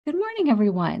Good morning,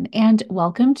 everyone, and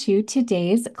welcome to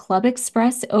today's Club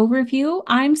Express overview.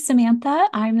 I'm Samantha.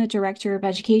 I'm the Director of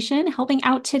Education helping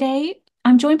out today.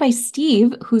 I'm joined by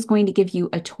Steve, who's going to give you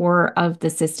a tour of the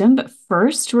system. But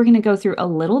first, we're going to go through a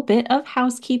little bit of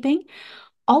housekeeping.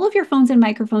 All of your phones and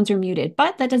microphones are muted,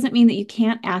 but that doesn't mean that you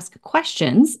can't ask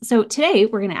questions. So today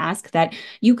we're going to ask that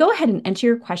you go ahead and enter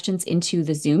your questions into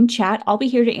the Zoom chat. I'll be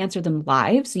here to answer them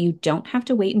live, so you don't have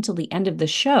to wait until the end of the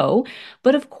show.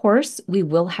 But of course, we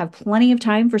will have plenty of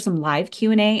time for some live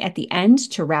Q&A at the end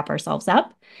to wrap ourselves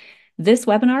up. This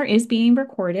webinar is being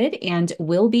recorded and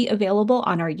will be available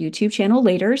on our YouTube channel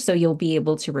later, so you'll be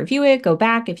able to review it, go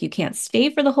back if you can't stay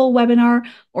for the whole webinar,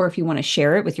 or if you want to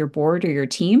share it with your board or your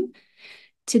team.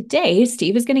 Today,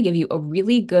 Steve is going to give you a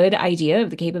really good idea of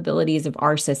the capabilities of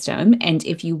our system. And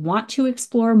if you want to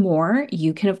explore more,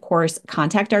 you can, of course,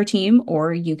 contact our team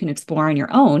or you can explore on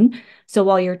your own. So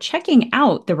while you're checking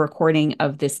out the recording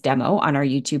of this demo on our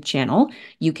YouTube channel,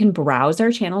 you can browse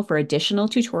our channel for additional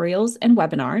tutorials and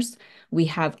webinars. We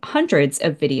have hundreds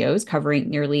of videos covering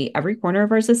nearly every corner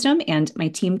of our system, and my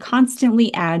team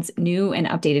constantly adds new and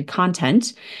updated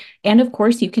content. And of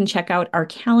course, you can check out our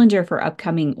calendar for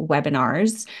upcoming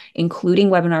webinars, including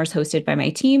webinars hosted by my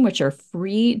team, which are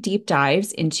free deep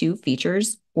dives into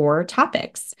features or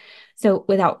topics. So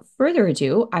without further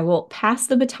ado, I will pass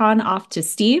the baton off to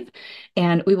Steve,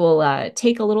 and we will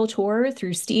take a little tour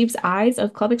through Steve's eyes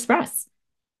of ClubExpress.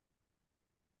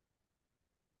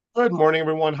 Good morning,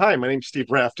 everyone. Hi, my name is Steve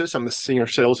Raftis. I'm the Senior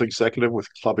Sales Executive with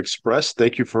Club Express.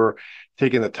 Thank you for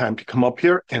taking the time to come up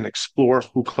here and explore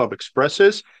who Club Express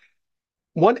is.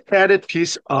 One added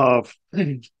piece of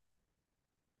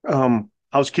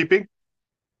housekeeping.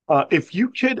 If you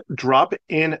could drop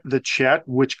in the chat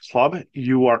which club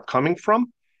you are coming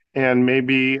from, and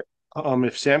maybe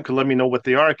if Sam could let me know what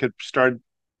they are, I could start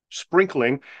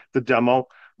sprinkling the demo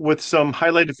with some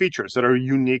highlighted features that are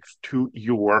unique to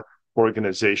your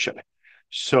organization.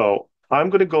 So I'm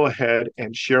going to go ahead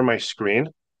and share my screen.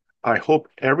 I hope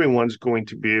everyone's going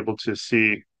to be able to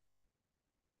see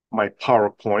my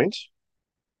PowerPoint.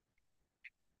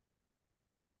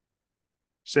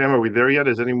 Sam, are we there yet?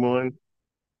 Is anyone?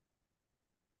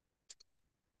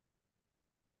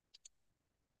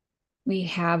 We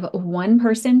have one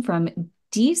person from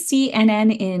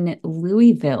DCNN in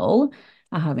Louisville.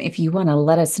 If you want to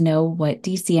let us know what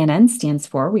DCNN stands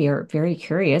for, we are very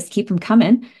curious. Keep them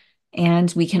coming.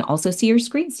 And we can also see your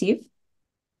screen, Steve.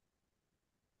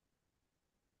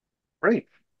 Great.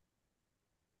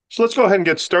 So let's go ahead and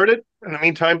get started. In the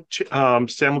meantime,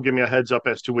 Sam will give me a heads up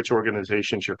as to which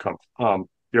organizations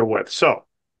you're with. So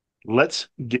let's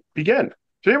begin.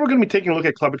 Today, we're going to be taking a look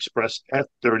at Club Express at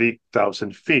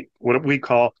 30,000 feet, what we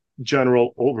call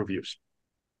general overviews.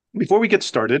 Before we get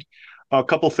started, a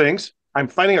couple things. I'm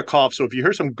fighting a cough, so if you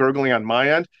hear some gurgling on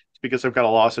my end, it's because I've got a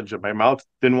lozenge in my mouth.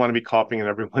 Didn't want to be coughing in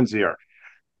everyone's ear.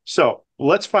 So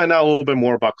let's find out a little bit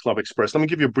more about Club Express. Let me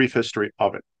give you a brief history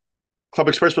of it. Club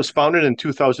Express was founded in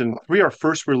 2003. Our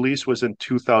first release was in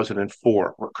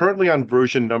 2004. We're currently on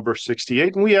version number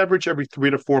 68, and we average every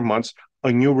 3 to 4 months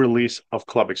a new release of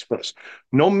Club Express.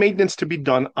 No maintenance to be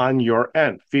done on your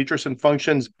end. Features and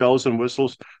functions, bells and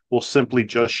whistles will simply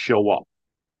just show up.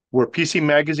 We're PC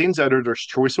Magazine's Editor's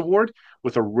Choice Award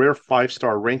with a rare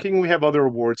 5-star ranking. We have other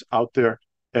awards out there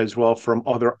as well from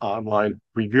other online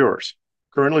reviewers.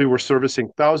 Currently, we're servicing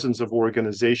thousands of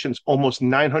organizations. Almost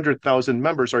 900,000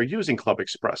 members are using Club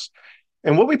Express.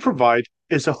 And what we provide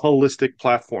is a holistic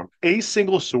platform, a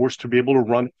single source to be able to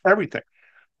run everything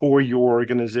for your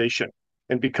organization.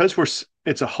 And because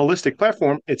it's a holistic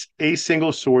platform, it's a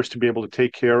single source to be able to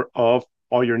take care of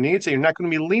all your needs. And you're not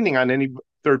going to be leaning on any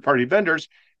third-party vendors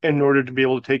in order to be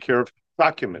able to take care of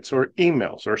documents or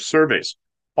emails or surveys,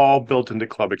 all built into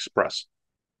Club Express.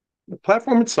 The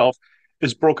platform itself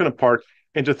is broken apart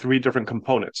into 3 different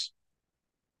components.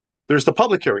 There's the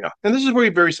public area, and this is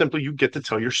where very simply you get to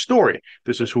tell your story.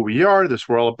 This is who we are, this is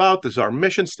what we're all about, this is our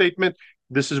mission statement,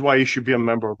 this is why you should be a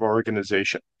member of our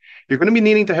organization. You're going to be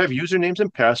needing to have usernames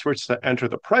and passwords to enter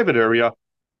the private area,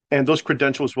 and those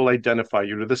credentials will identify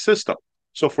you to the system.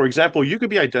 So for example, you could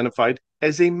be identified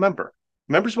as a member.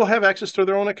 Members will have access to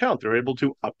their own account. They're able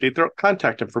to update their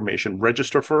contact information,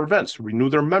 register for events, renew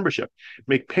their membership,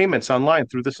 make payments online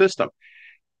through the system.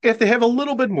 If they have a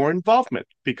little bit more involvement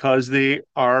because they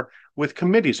are with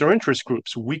committees or interest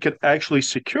groups, we could actually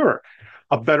secure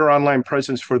a better online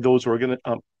presence for those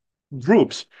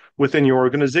groups within your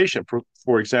organization.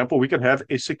 For example, we could have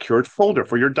a secured folder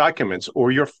for your documents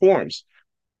or your forms.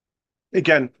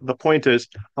 Again, the point is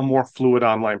a more fluid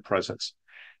online presence.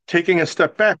 Taking a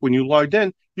step back, when you logged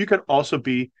in, you could also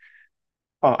be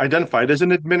identified as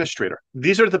an administrator.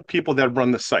 These are the people that run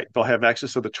the site. They'll have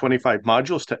access to the 25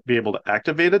 modules to be able to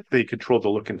activate it. They control the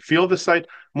look and feel of the site,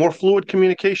 more fluid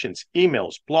communications,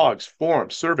 emails, blogs,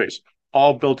 forums, surveys,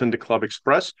 all built into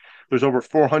ClubExpress. There's over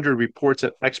 400 reports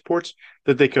and exports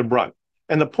that they can run.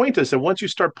 And the point is that once you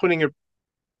start putting your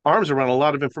arms around a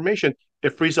lot of information,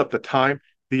 it frees up the time,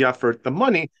 the effort, the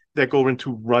money that go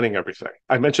into running everything.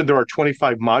 I mentioned there are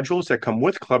 25 modules that come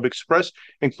with ClubExpress,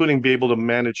 including be able to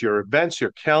manage your events,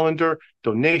 your calendar,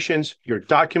 donations, your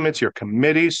documents, your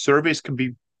committees, surveys can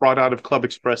be brought out of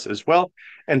ClubExpress as well.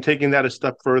 And taking that a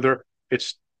step further,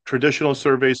 it's traditional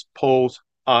surveys, polls,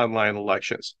 online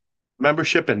elections.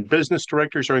 Membership and business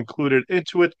directories are included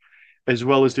into it, as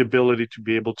well as the ability to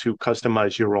be able to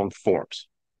customize your own forms.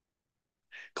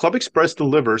 ClubExpress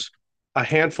delivers a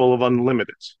handful of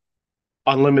unlimiteds.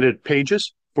 Unlimited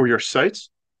pages for your sites,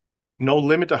 no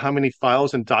limit to how many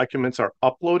files and documents are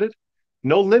uploaded,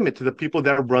 no limit to the people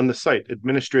that run the site,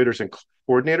 administrators and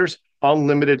coordinators,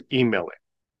 unlimited emailing.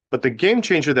 But the game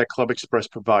changer that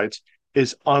ClubExpress provides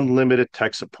is unlimited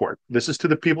tech support. This is to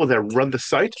the people that run the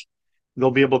site. They'll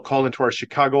be able to call into our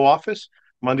Chicago office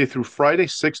Monday through Friday,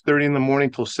 6:30 in the morning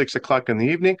till 6 o'clock in the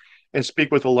evening, and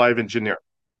speak with a live engineer.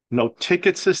 No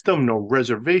ticket system, no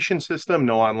reservation system,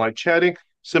 no online chatting.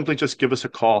 Simply just give us a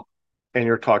call and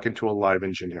you're talking to a live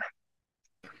engineer.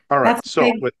 All right. That's a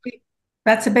So big,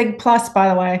 that's a big plus, by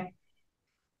the way.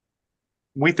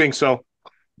 we think so.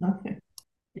 Okay.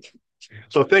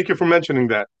 So thank you for mentioning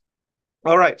that.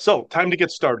 All right. So time to get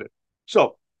started.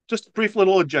 So just a brief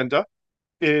little agenda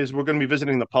is we're going to be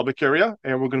visiting the public area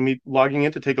and we're going to be logging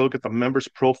in to take a look at the member's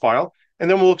profile. And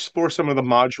then we'll explore some of the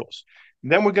modules.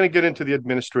 Then we're going to get into the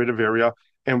administrative area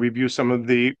and review some of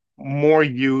the more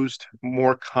used,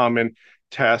 more common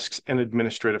tasks and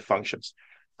administrative functions.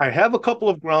 I have a couple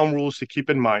of ground rules to keep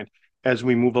in mind as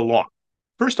we move along.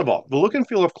 First of all, the look and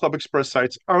feel of ClubExpress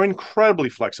sites are incredibly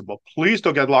flexible. Please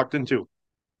don't get locked into,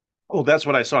 oh, that's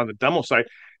what I saw on the demo site,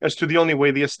 as to the only way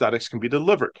the aesthetics can be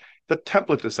delivered. The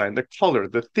template design, the color,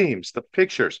 the themes, the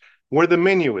pictures, where the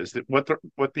menu is, what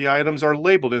the items are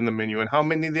labeled in the menu, and how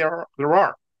many there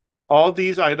are. All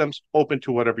these items open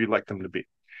to whatever you'd like them to be.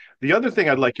 The other thing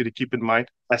I'd like you to keep in mind,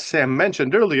 as Sam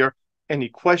mentioned earlier, any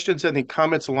questions, any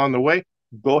comments along the way,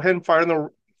 go ahead and fire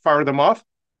them off,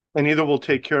 and either we'll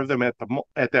take care of them at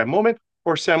that moment,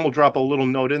 or Sam will drop a little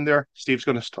note in there. Steve's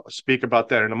going to speak about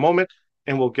that in a moment,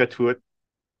 and we'll get to it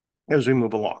as we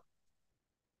move along.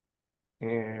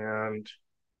 And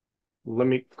let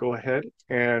me go ahead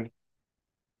and,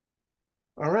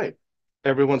 all right,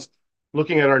 everyone's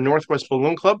looking at our Northwest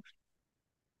Balloon Club.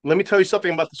 Let me tell you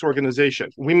something about this organization.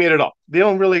 We made it up. They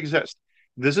don't really exist.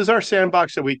 This is our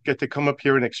sandbox that we get to come up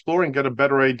here and explore and get a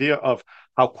better idea of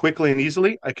how quickly and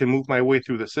easily I can move my way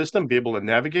through the system, be able to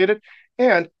navigate it,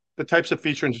 and the types of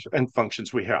features and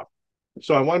functions we have.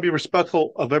 So I want to be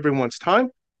respectful of everyone's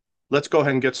time. Let's go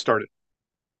ahead and get started.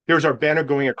 Here's our banner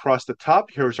going across the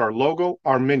top. Here's our logo,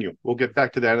 our menu. We'll get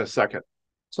back to that in a second.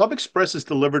 ClubExpress is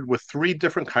delivered with 3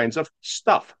 different kinds of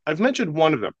stuff. I've mentioned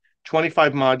one of them,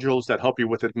 25 modules that help you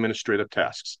with administrative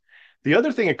tasks. The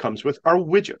other thing it comes with are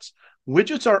widgets.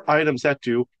 Widgets are items that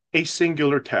do a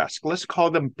singular task. Let's call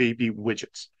them baby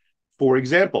widgets. For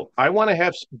example, I want to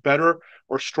have better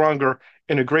or stronger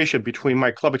integration between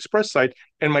my ClubExpress site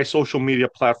and my social media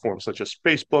platforms, such as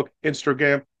Facebook,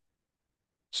 Instagram.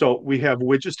 So we have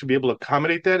widgets to be able to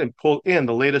accommodate that and pull in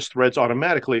the latest threads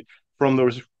automatically from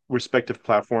those respective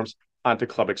platforms onto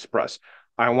ClubExpress.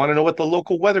 I want to know what the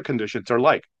local weather conditions are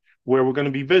like, where we're going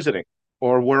to be visiting,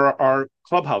 or where our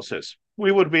clubhouse is.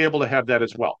 We would be able to have that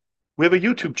as well. We have a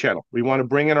YouTube channel. We want to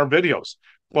bring in our videos.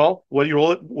 Well, what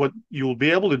you'll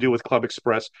be able to do with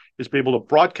ClubExpress is be able to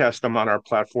broadcast them on our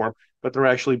platform, but they're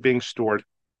actually being stored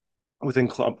within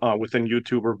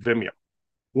YouTube or Vimeo.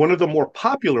 One of the more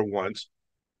popular ones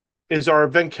is our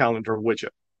event calendar widget.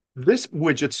 This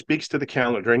widget speaks to the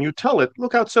calendar and you tell it,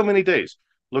 look out so many days,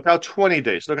 look out 20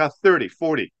 days, look out 30,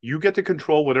 40. You get to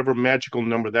control whatever magical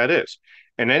number that is.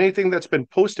 And anything that's been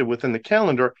posted within the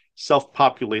calendar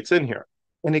self-populates in here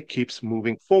and it keeps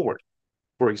moving forward.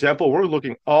 For example, we're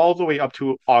looking all the way up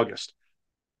to August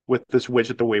with this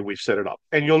widget the way we've set it up.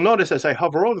 And you'll notice as I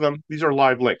hover over them, these are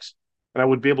live links. And I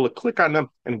would be able to click on them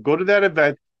and go to that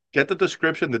event, get the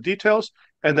description, the details,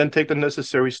 and then take the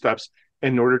necessary steps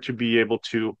in order to be able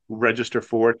to register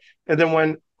for it. And then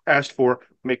when asked for,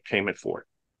 make payment for it.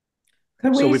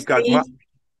 Could So we we've got, see,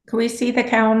 could we see the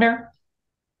calendar?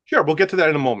 sure, we'll get to that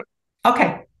in a moment.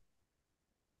 Okay.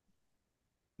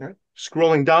 Right.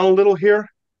 Scrolling down a little here.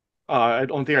 I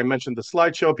don't think I mentioned the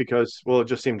slideshow because, well, it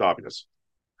just seemed obvious.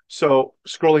 So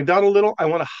scrolling down a little, I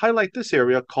want to highlight this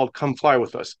area called Come Fly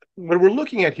With Us. What we're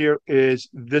looking at here is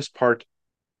this part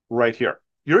right here.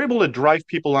 You're able to drive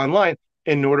people online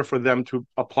in order for them to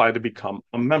apply to become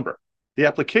a member. The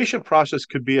application process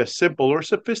could be as simple or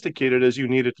sophisticated as you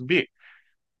need it to be.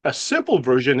 A simple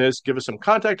version is give us some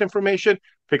contact information,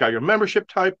 pick out your membership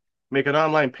type, make an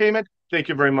online payment. Thank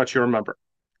you very much, you're a member.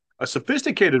 A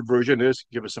sophisticated version is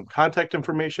give us some contact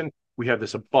information. We have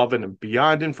this above and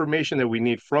beyond information that we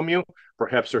need from you.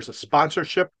 Perhaps there's a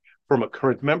sponsorship from a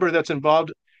current member that's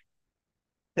involved.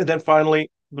 And then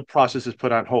finally, the process is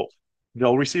put on hold.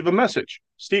 They'll receive a message.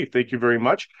 Steve, thank you very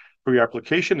much for your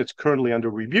application. It's currently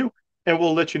under review, and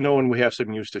we'll let you know when we have some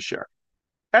news to share.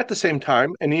 At the same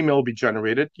time, an email will be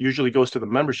generated, usually goes to the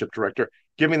membership director,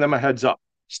 giving them a heads up.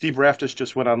 Steve Raftis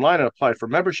just went online and applied for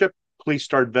membership. Please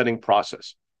start vetting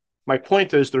process. My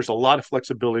point is there's a lot of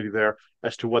flexibility there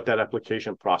as to what that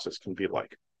application process can be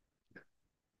like.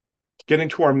 Getting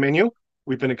to our menu,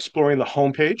 we've been exploring the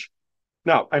homepage.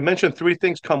 Now, I mentioned 3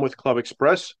 things come with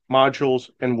ClubExpress, modules,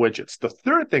 and widgets. The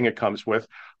third thing it comes with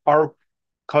are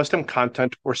custom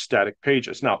content or static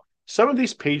pages. Now, some of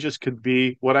these pages could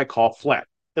be what I call flat.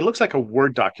 It looks like a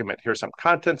Word document. Here's some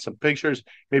content, some pictures.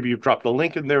 Maybe you've dropped a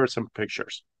link in there or some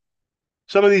pictures.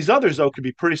 Some of these others, though, could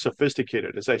be pretty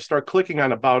sophisticated. As I start clicking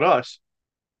on About Us,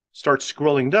 start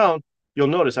scrolling down, you'll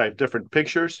notice I have different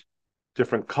pictures,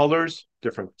 different colors,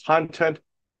 different content.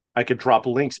 I could drop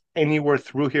links anywhere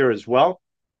through here as well.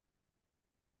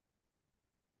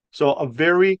 So a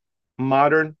very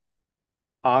modern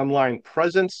online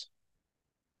presence.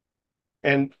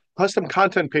 And custom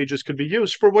content pages could be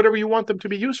used for whatever you want them to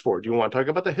be used for. Do you want to talk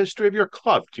about the history of your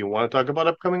club? Do you want to talk about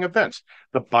upcoming events?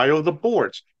 The bio of the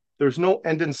boards? There's no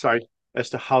end in sight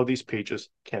as to how these pages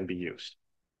can be used.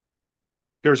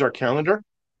 Here's our calendar.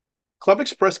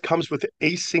 ClubExpress comes with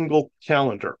a single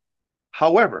calendar.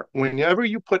 However, whenever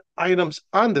you put items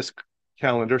on this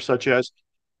calendar, such as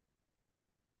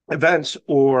events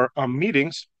or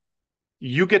meetings,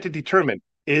 you get to determine,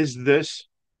 is this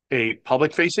a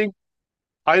public-facing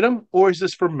item or is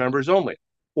this for members only?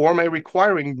 Or am I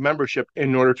requiring membership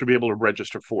in order to be able to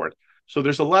register for it? So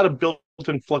there's a lot of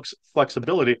built-in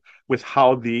flexibility with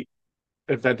how the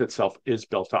event itself is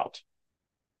built out.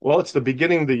 Well, it's the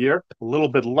beginning of the year, a little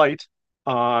bit light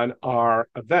on our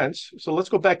events. So let's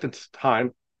go back to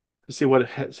time to see what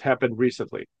has happened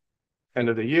recently. End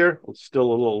of the year, it's still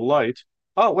a little light.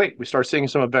 Oh, wait, we start seeing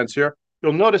some events here.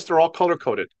 You'll notice they're all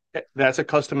color-coded. That's a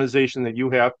customization that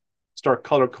you have. Start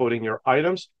color-coding your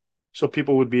items so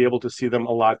people would be able to see them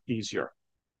a lot easier.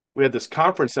 We had this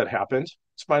conference that happened.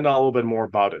 Let's find out a little bit more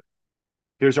about it.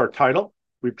 Here's our title.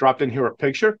 We've dropped in here a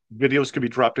picture. Videos could be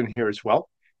dropped in here as well.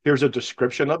 Here's a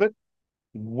description of it.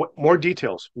 What more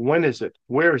details? When is it?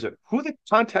 Where is it? Who the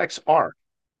contacts are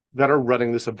that are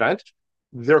running this event?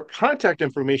 Their contact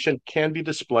information can be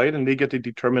displayed and they get to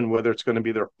determine whether it's going to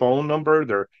be their phone number,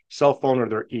 their cell phone, or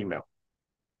their email.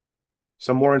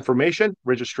 Some more information,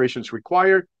 registrations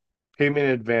required, payment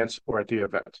in advance or at the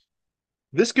event.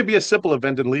 This could be a simple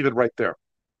event and leave it right there.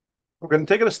 We're going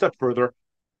to take it a step further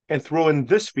and throw in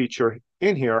this feature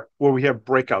in here where we have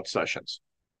breakout sessions.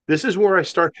 This is where I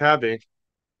start having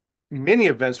mini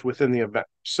events within the event.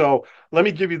 So let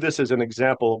me give you this as an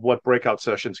example of what breakout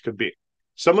sessions could be.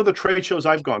 Some of the trade shows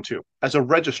I've gone to as a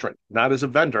registrant, not as a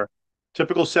vendor,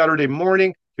 typical Saturday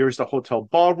morning, here's the hotel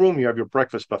ballroom, you have your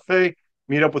breakfast buffet,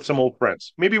 meet up with some old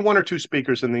friends, maybe 1 or 2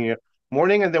 speakers in the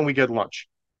morning, and then we get lunch.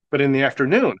 But in the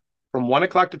afternoon, from 1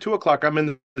 o'clock to 2 o'clock, I'm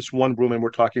in this one room and we're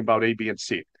talking about A, B, and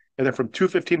C. And then from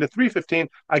 2:15 to 3:15,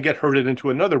 I get herded into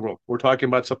another room. We're talking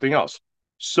about something else,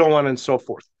 so on and so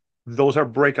forth. Those are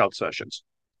breakout sessions.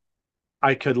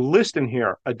 I could list in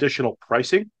here additional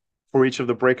pricing for each of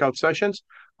the breakout sessions.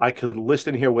 I could list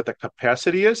in here what the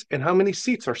capacity is and how many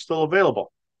seats are still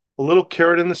available. A little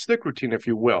carrot in the stick routine, if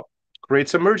you will.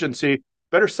 Creates emergency,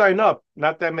 better sign up,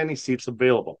 not that many seats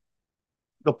available.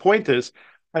 The point is,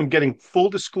 I'm getting full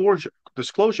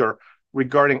disclosure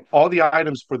regarding all the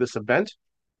items for this event,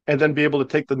 and then be able to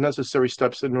take the necessary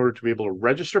steps in order to be able to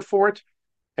register for it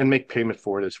and make payment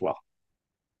for it as well.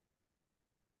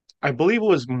 I believe it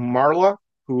was Marla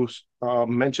who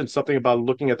mentioned something about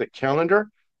looking at the calendar.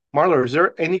 Marla, is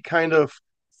there any kind of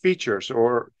features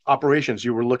or operations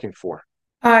you were looking for?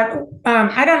 I don't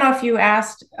know if you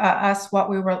asked us what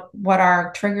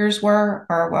our triggers were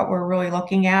or what we're really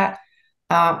looking at.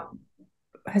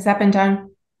 Has that been done?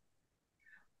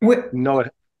 No,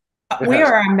 it We hasn't.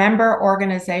 are a member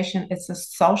organization. It's a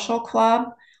social club.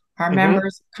 Our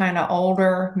members kind of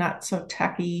older, not so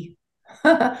techy.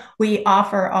 We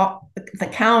offer the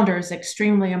calendar is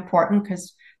extremely important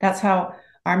because that's how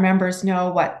our members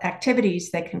know what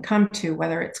activities they can come to,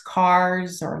 whether it's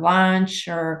cars or lunch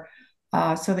or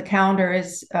so the calendar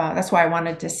is, that's why I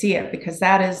wanted to see it because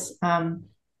that is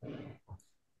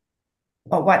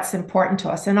what's important to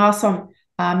us. And also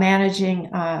managing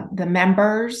the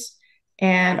members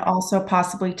and also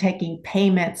possibly taking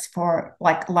payments for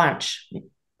like lunch.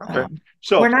 Okay.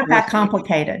 So We're not that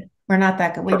complicated. We're not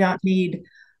that good. We don't need,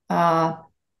 breakout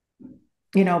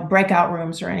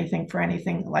rooms or anything for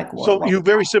anything like so you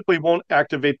very simply won't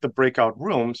activate the breakout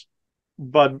rooms,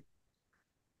 but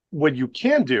what you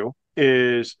can do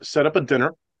is set up a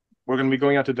dinner. We're going to be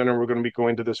going out to dinner. We're going to be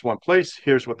going to this one place.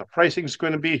 Here's what the pricing is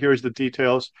going to be. Here's the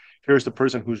details. Here's the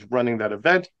person who's running that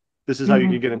event. This is how you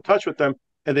can get in touch with them.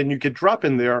 And then you could drop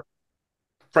in their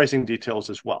pricing details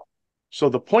as well. So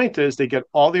the point is they get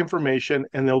all the information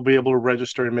and they'll be able to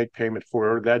register and make payment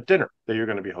for that dinner that you're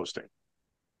going to be hosting.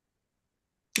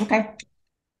 Okay.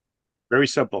 Very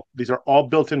simple. These are all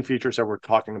built-in features that we're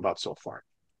talking about so far.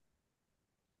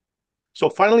 So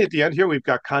finally, at the end here, we've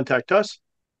got Contact Us.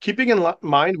 Keeping in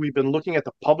mind, we've been looking at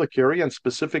the public area and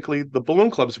specifically the Balloon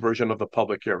Club's version of the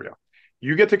public area.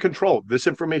 You get to control. This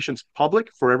information's public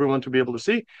for everyone to be able to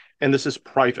see, and this is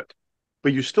private.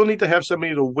 But you still need to have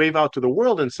somebody to wave out to the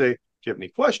world and say, do you have any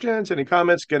questions, any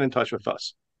comments, get in touch with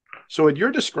us. So at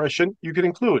your discretion, you can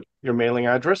include your mailing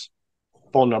address,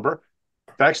 phone number,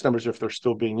 fax numbers if they're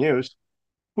still being used,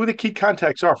 who the key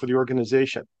contacts are for the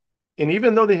organization. And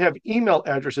even though they have email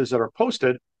addresses that are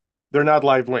posted, they're not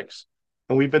live links.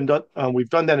 And we've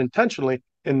done that intentionally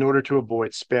in order to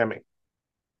avoid spamming.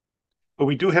 But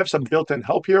we do have some built-in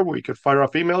help here where you could fire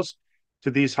off emails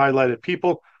to these highlighted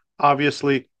people.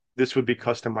 Obviously, this would be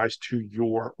customized to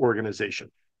your organization.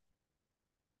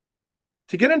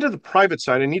 To get into the private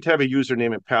side, I need to have a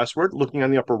username and password. Looking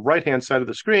on the upper right-hand side of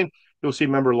the screen, you'll see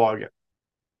member login.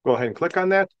 Go ahead and click on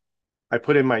that. I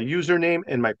put in my username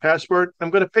and my password. I'm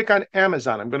going to pick on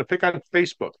Amazon. I'm going to pick on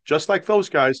Facebook. Just like those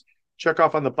guys, check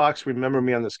off on the box, remember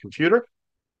me on this computer.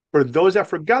 For those that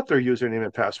forgot their username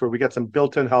and password, we got some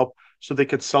built-in help so they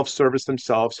could self-service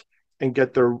themselves and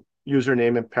get their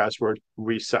username and password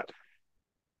reset.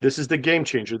 This is the game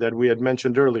changer that we had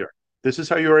mentioned earlier. This is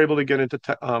how you're able to get into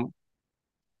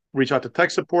reach out to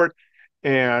tech support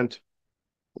and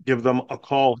give them a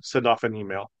call, send off an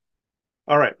email.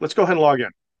 All right, let's go ahead and log in.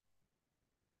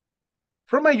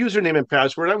 For my username and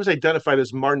password, I was identified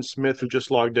as Martin Smith, who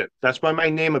just logged in. That's why my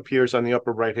name appears on the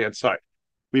upper right-hand side.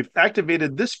 We've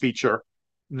activated this feature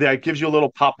that gives you a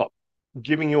little pop-up,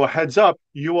 giving you a heads up,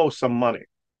 you owe some money.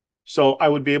 So I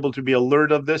would be able to be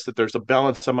alerted of this, that there's a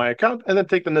balance on my account, and then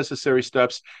take the necessary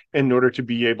steps in order to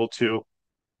be able to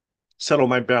settle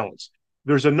my balance.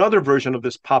 There's another version of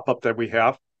this pop-up that we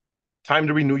have, time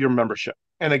to renew your membership.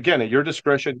 And again, at your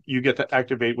discretion, you get to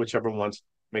activate whichever ones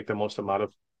make the most amount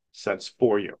of sense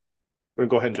for you. We're going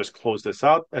to go ahead and just close this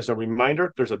out. As a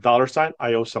reminder, there's a $sign.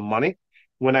 I owe some money.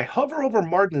 When I hover over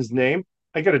Martin's name,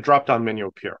 I get a drop-down menu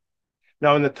appear.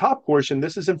 Now, in the top portion,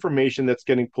 this is information that's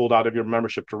getting pulled out of your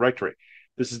membership directory.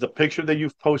 This is the picture that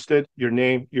you've posted, your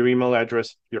name, your email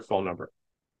address, your phone number.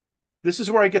 This is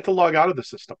where I get to log out of the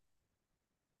system.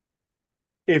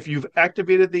 If you've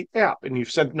activated the app and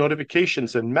you've sent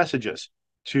notifications and messages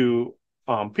to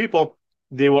people,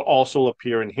 they will also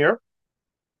appear in here.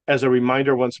 As a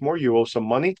reminder, once more, you owe some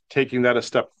money. Taking that a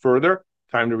step further,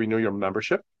 time to renew your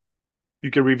membership.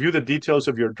 You can review the details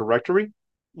of your directory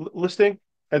listing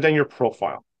and then your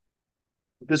profile.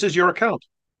 This is your account.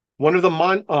 One of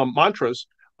the mantras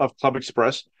of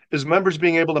ClubExpress is members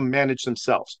being able to manage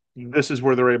themselves. This is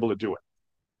where they're able to do it.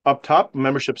 Up top,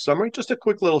 membership summary, just a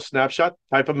quick little snapshot,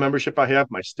 type of membership I have,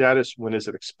 my status, when does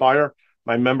it expire,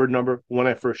 my member number, when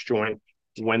I first joined,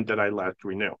 when did I last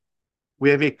renew. We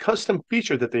have a custom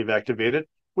feature that they've activated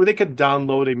where they could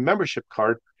download a membership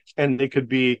card and they could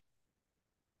be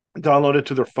downloaded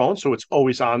to their phone, so it's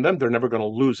always on them. They're never going to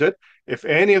lose it. If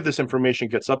any of this information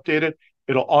gets updated,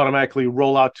 it'll automatically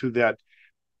roll out to that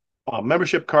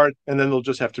membership card, and then they'll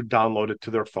just have to download it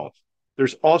to their phone.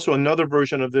 There's also another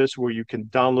version of this where you can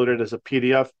download it as a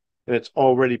PDF, and it's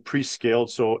already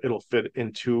pre-scaled, so it'll fit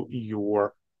into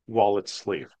your wallet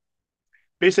sleeve.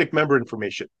 Basic member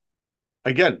information.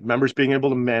 Again, members being able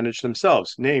to manage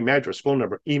themselves, name, address, phone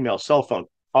number, email, cell phone,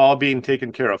 all being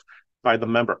taken care of by the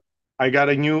member. I got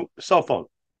a new cell phone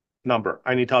number.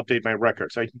 I need to update my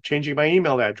records. I'm changing my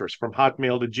email address from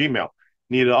Hotmail to Gmail.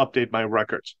 Need to update my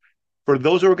records. For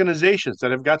those organizations that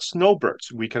have got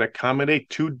snowbirds, we can accommodate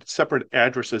 2 separate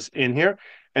addresses in here,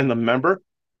 and the member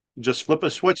just flip a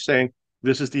switch saying,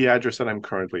 this is the address that I'm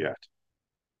currently at.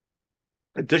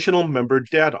 Additional member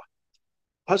data.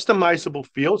 Customizable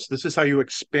fields. This is how you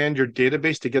expand your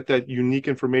database to get that unique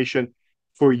information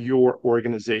for your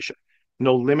organization.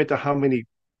 No limit to how many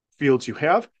fields you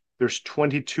have. There's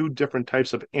 22 different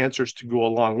types of answers to go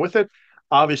along with it.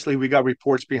 Obviously, we got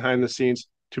reports behind the scenes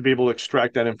to be able to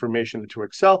extract that information into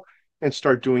Excel and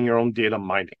start doing your own data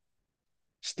mining.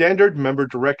 Standard member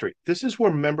directory. This is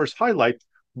where members highlight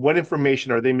what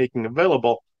information are they making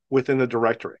available within the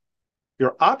directory.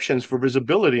 Your options for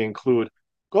visibility include,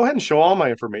 go ahead and show all my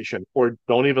information, or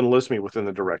don't even list me within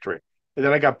the directory. And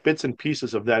then I got bits and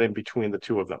pieces of that in between the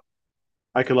two of them.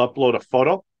 I could upload a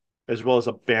photo as well as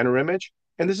a banner image.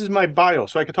 And this is my bio.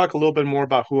 So I can talk a little bit more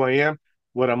about who I am,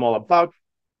 what I'm all about.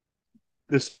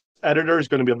 This editor is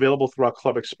going to be available throughout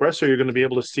ClubExpress, so you're going to be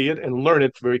able to see it and learn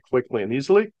it very quickly and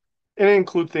easily. And it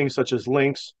includes things such as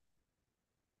links,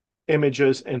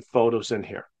 images, and photos in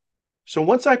here. So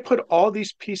once I put all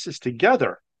these pieces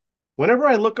together, whenever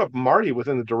I look up Marty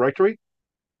within the directory,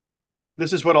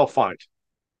 this is what I'll find.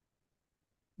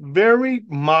 Very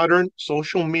modern,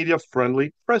 social media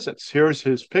friendly presence. Here's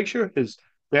his picture, his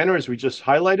banner, as we just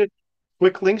highlighted.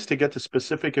 Quick links to get to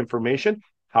specific information,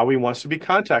 how he wants to be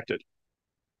contacted,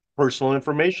 personal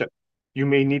information. You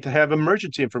may need to have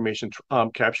emergency information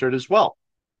captured as well.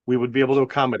 We would be able to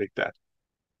accommodate that.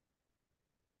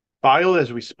 Bio,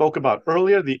 as we spoke about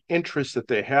earlier, the interests that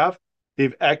they have.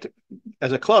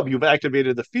 As a club, you've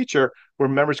activated the feature where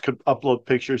members could upload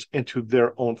pictures into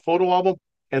their own photo album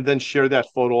and then share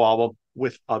that photo album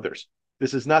with others.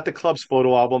 This is not the club's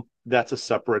photo album. That's a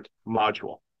separate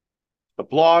module. The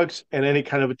blogs and any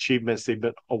kind of achievements they've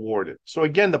been awarded. So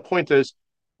again, the point is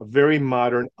a very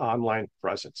modern online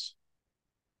presence.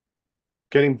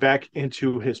 Getting back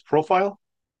into his profile.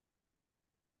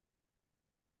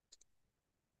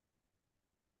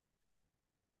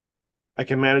 I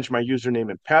can manage my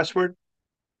username and password.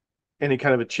 Any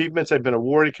kind of achievements I've been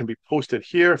awarded can be posted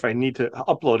here. If I need to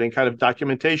upload any kind of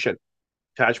documentation,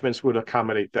 attachments would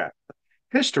accommodate that.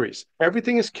 Histories.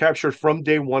 Everything is captured from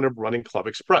day one of running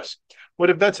ClubExpress. What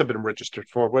events have been registered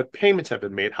for, what payments have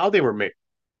been made, how they were made.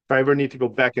 If I ever need to go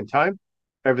back in time,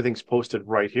 everything's posted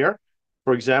right here.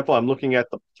 For example, I'm looking at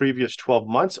the previous 12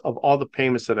 months of all the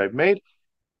payments that I've made.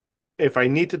 If I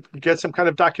need to get some kind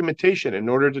of documentation in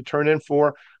order to turn in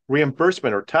for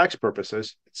reimbursement or tax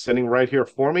purposes, it's sitting right here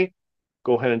for me.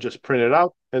 Go ahead and just print it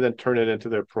out and then turn it into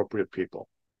the appropriate people.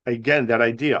 Again, that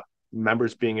idea,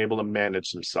 members being able to manage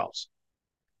themselves.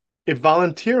 If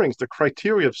volunteering is the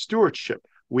criteria of stewardship,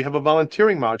 we have a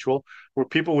volunteering module where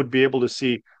people would be able to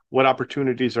see what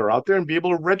opportunities are out there and be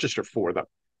able to register for them.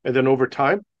 And then over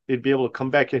time, they'd be able to come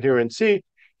back in here and see,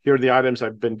 here are the items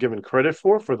I've been given credit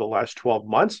for the last 12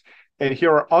 months. And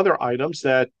here are other items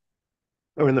that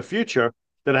are in the future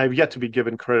that I have yet to be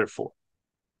given credit for.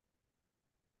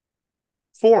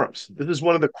 Forums. This is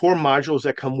one of the core modules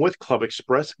that come with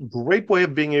ClubExpress. Great way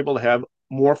of being able to have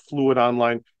more fluid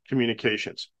online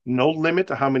communications. No limit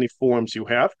to how many forums you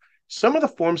have. Some of the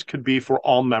forums could be for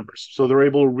all members, so they're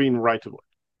able to read and write to it.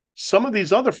 Some of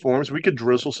these other forums we could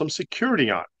drizzle some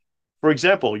security on. For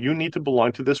example, you need to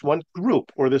belong to this one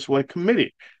group or this one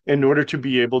committee in order to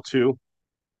be able to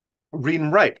read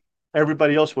and write.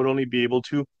 Everybody else would only be able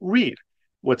to read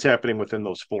what's happening within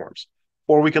those forums.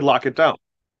 Or we could lock it down.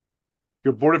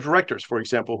 Your board of directors, for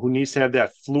example, who needs to have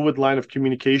that fluid line of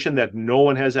communication that no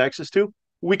one has access to,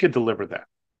 we could deliver that.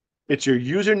 It's your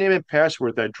username and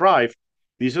password that drive.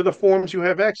 These are the forms you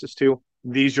have access to.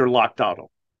 These you're locked out of.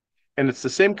 And it's the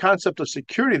same concept of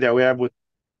security that we have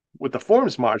with the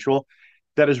forms module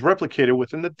that is replicated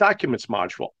within the documents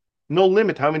module. No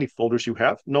limit to how many folders you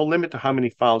have. No limit to how many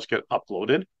files get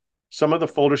uploaded. Some of the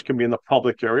folders can be in the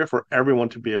public area for everyone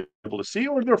to be able to see,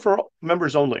 or they're for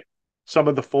members only. Some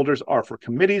of the folders are for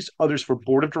committees, others for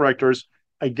board of directors.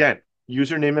 Again,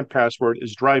 username and password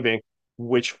is driving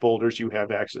which folders you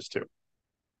have access to.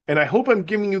 And I hope I'm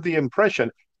giving you the impression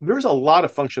there's a lot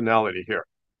of functionality here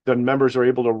that members are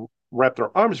able to wrap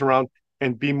their arms around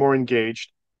and be more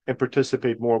engaged and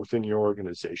participate more within your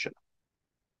organization.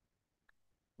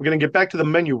 We're going to get back to the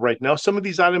menu right now. Some of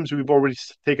these items we've already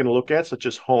taken a look at, such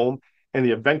as home and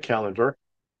the event calendar.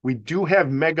 We do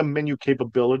have mega menu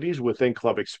capabilities within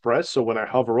ClubExpress. So when I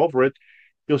hover over it,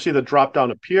 you'll see the drop down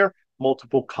appear,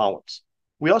 multiple columns.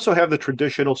 We also have the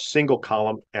traditional single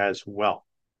column as well.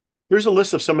 Here's a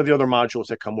list of some of the other modules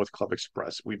that come with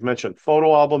ClubExpress. We've mentioned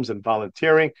photo albums and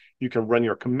volunteering. You can run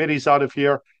your committees out of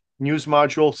here. News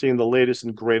module, seeing the latest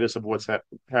and greatest of what's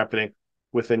happening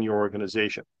within your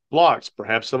organization. Blogs,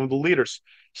 perhaps some of the leaders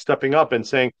stepping up and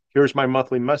saying, here's my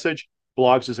monthly message.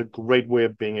 Blogs is a great way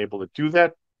of being able to do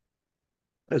that.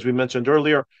 As we mentioned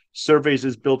earlier, surveys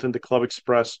is built into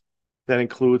ClubExpress that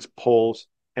includes polls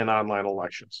and online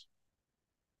elections.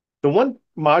 The one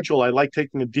module I like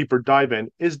taking a deeper dive in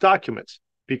is documents.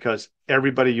 because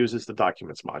everybody uses the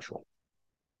documents module.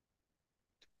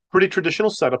 Pretty traditional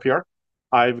setup here.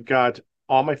 I've got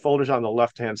all my folders on the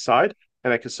left-hand side,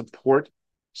 and I can support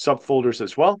subfolders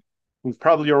as well. You've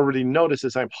probably already noticed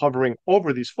as I'm hovering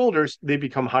over these folders, they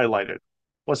become highlighted.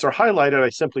 Once they're highlighted, I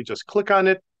simply just click on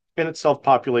it, and it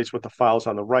self-populates with the files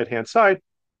on the right-hand side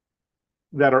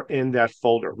that are in that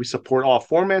folder. We support all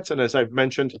formats, and as I've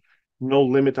mentioned, no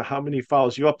limit to how many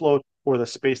files you upload or the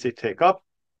space they take up.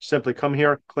 Simply come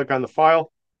here, click on the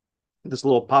file. This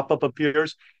little pop-up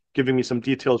appears, giving me some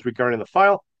details regarding the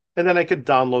file, and then I could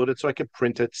download it so I could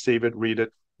print it, save it, read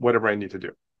it, whatever I need to do.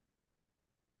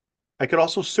 I could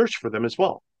also search for them as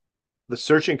well. The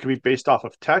searching can be based off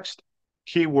of text,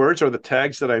 keywords, or the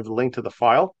tags that I've linked to the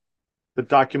file, the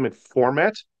document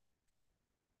format,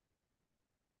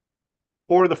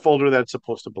 or the folder that it's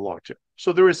supposed to belong to.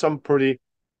 So there is some pretty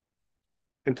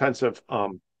intensive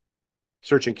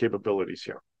searching capabilities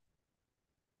here.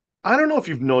 I don't know if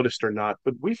you've noticed or not,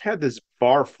 but we've had this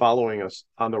bar following us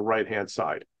on the right-hand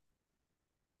side.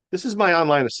 This is my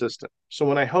online assistant. So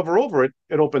when I hover over it,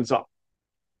 it opens up.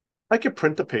 I can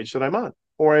print the page that I'm on,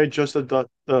 or I adjust the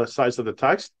size of the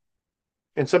text.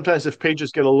 And sometimes if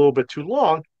pages get a little bit too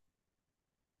long,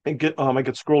 I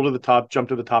can scroll to the top, jump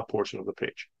to the top portion of the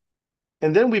page.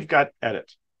 And then we've got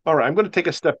edit. All right, I'm going to take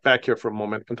a step back here for a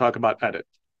moment and talk about edit.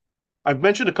 I've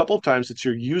mentioned a couple of times it's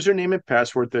your username and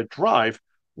password that drive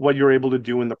what you're able to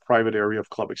do in the private area of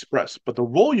ClubExpress. But the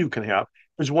role you can have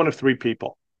is one of three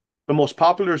people. The most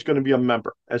popular is going to be a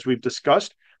member. As we've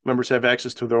discussed, members have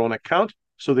access to their own account,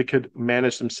 so they could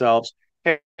manage themselves,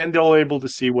 and they're able to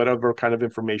see whatever kind of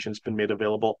information has been made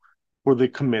available for the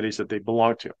committees that they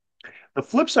belong to. The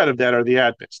flip side of that are the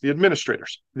admins, the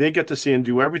administrators. They get to see and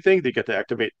do everything. They get to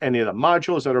activate any of the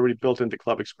modules that are already built into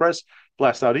ClubExpress,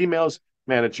 blast out emails,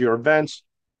 manage your events,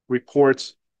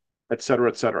 reports, et cetera,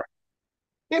 et cetera.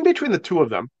 In between the two of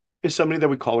them is somebody that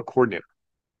we call a coordinator.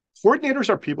 Coordinators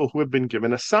are people who have been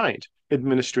given assigned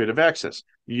administrative access.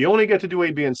 You only get to do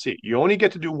A, B, and C. You only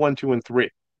get to do 1, 2, and 3.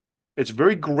 It's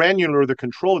very granular, the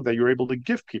control that you're able to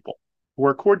give people who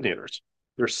are coordinators.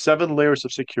 There's 7 layers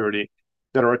of security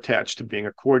that are attached to being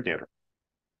a coordinator.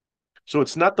 So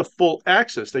it's not the full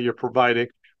access that you're providing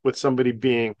with somebody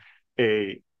being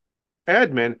a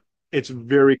admin. It's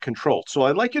very controlled. So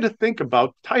I'd like you to think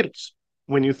about titles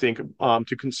when you think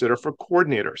to consider for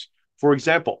coordinators. For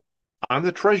example, I'm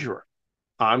the treasurer.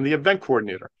 I'm the event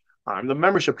coordinator. I'm the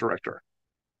membership director.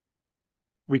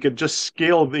 We could just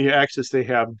scale the access they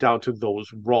have down to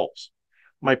those roles.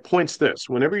 My point's this: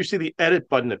 whenever you see the edit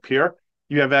button appear,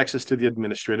 you have access to the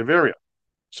administrative area.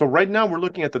 So right now we're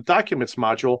looking at the documents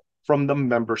module from the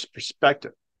member's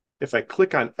perspective. If I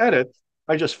click on edit,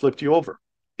 I just flipped you over.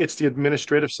 It's the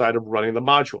administrative side of running the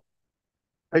module.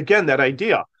 Again, that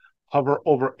idea, hover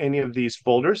over any of these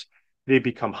folders, they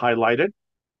become highlighted,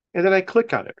 and then I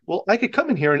click on it. Well, I could come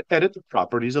in here and edit the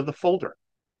properties of the folder.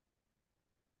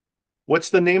 What's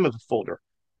the name of the folder?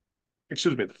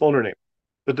 Excuse me, the folder name,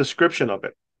 the description of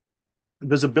it,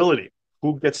 visibility,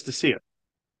 who gets to see it.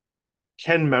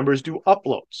 Can members do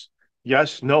uploads?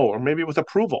 Yes, no, or maybe with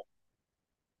approval.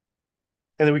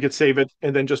 And then we could save it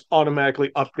and then just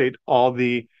automatically update all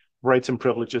the rights and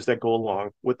privileges that go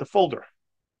along with the folder.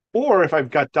 Or if I've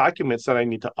got documents that I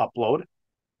need to upload,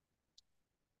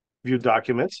 view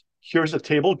documents, here's a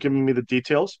table giving me the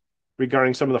details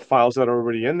regarding some of the files that are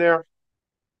already in there.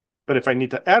 But if I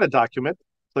need to add a document,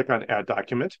 click on Add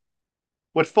Document.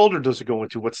 What folder does it go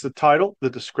into? What's the title, the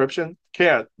description,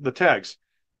 the tags,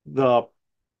 the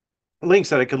links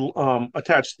that I can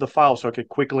attach to the file so I can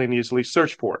quickly and easily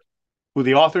search for it, who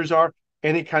the authors are,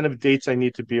 any kind of dates I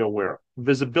need to be aware of.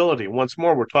 Visibility, once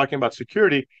more, we're talking about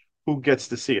security, who gets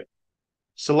to see it.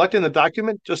 Selecting the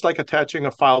document, just like attaching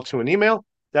a file to an email,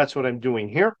 that's what I'm doing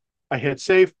here. I hit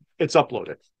save, it's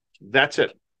uploaded. That's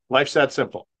it. Life's that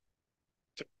simple.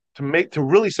 To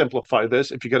really simplify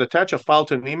this, if you could attach a file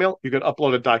to an email, you could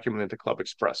upload a document into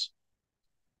ClubExpress.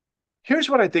 Here's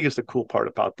what I think is the cool part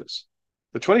about this.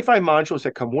 The 25 modules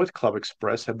that come with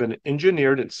ClubExpress have been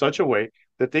engineered in such a way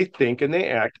that they think and they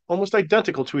act almost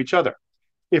identical to each other.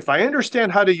 If I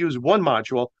understand how to use one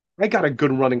module, I got a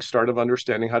good running start of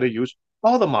understanding how to use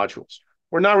all the modules.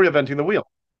 We're not reinventing the wheel.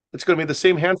 It's going to be the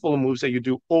same handful of moves that you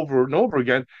do over and over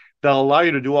again that'll allow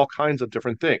you to do all kinds of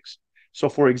different things. So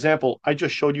for example, I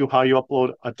just showed you how you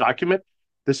upload a document.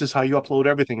 This is how you upload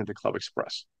everything into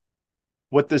ClubExpress.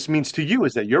 What this means to you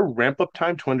is that your ramp up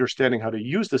time to understanding how to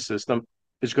use the system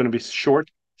is going to be short,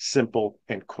 simple,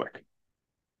 and quick.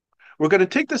 We're going to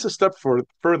take this a step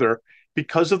further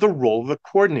because of the role of the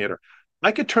coordinator.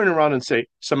 I could turn around and say,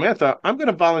 Samantha, I'm going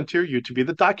to volunteer you to be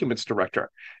the documents director.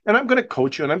 And I'm going to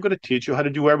coach you and I'm going to teach you how to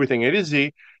do everything A to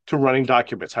Z to running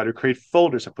documents, how to create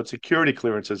folders and put security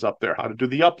clearances up there, how to do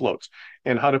the uploads,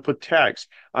 and how to put tags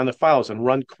on the files and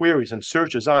run queries and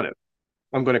searches on it.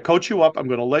 I'm going to coach you up. I'm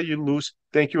going to let you loose.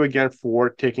 Thank you again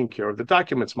for taking care of the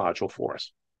documents module for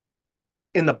us.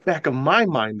 In the back of my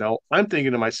mind, though, I'm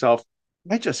thinking to myself,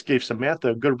 I just gave Samantha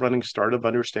a good running start of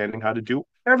understanding how to do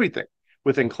everything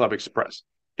within ClubExpress.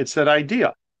 It's that idea.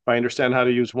 If I understand how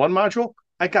to use one module,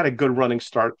 I got a good running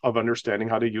start of understanding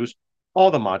how to use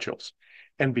all the modules.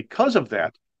 And because of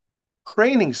that,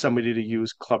 training somebody to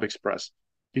use ClubExpress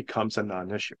becomes a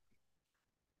non-issue.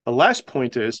 The last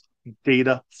point is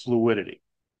data fluidity.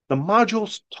 The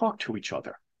modules talk to each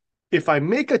other. If I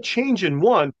make a change in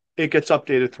one, it gets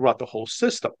updated throughout the whole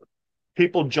system.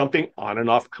 People jumping on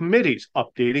and off committees,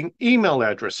 updating email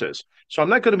addresses. So I'm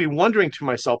not going to be wondering to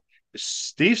myself, is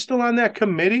Steve still on that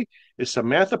committee? Is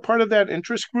Samantha part of that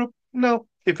interest group? No.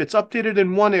 If it's updated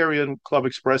in one area in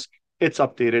ClubExpress, it's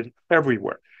updated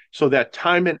everywhere. So that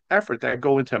time and effort that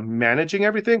go into managing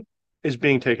everything is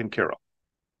being taken care of.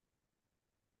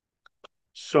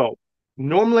 So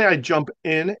normally I jump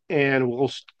in and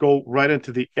we'll go right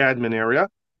into the admin area,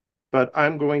 but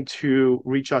I'm going to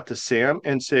reach out to Sam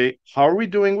and say, how are we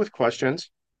doing with questions?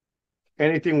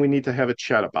 Anything we need to have a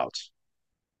chat about?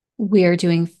 We're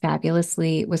doing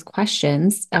fabulously with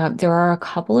questions. There are a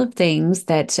couple of things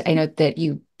that I know that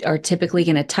you are typically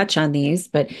going to touch on these,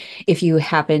 but if you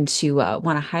happen to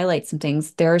want to highlight some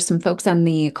things, there are some folks on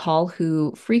the call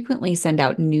who frequently send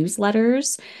out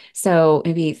newsletters. So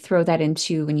maybe throw that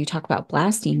into when you talk about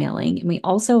blast emailing. And we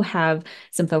also have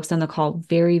some folks on the call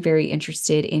very, very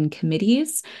interested in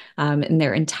committees, and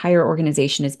their entire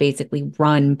organization is basically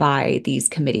run by these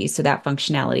committees. So that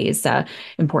functionality is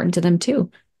important to them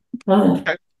too. Oh,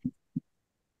 Okay.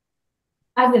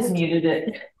 I just muted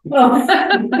it. Oh.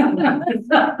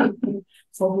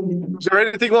 Is there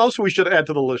anything else we should add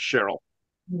to the list, Cheryl?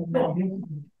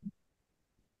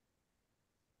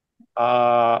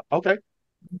 Okay.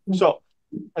 So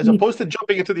as opposed to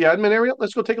jumping into the admin area,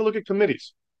 let's go take a look at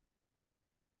committees.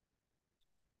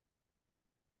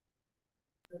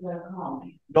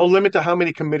 No limit to how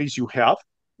many committees you have.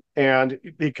 And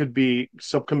they could be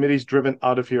subcommittees driven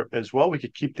out of here as well. We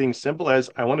could keep things simple as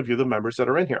I want to view the members that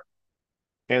are in here.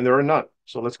 And there are none.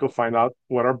 So let's go find out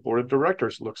what our board of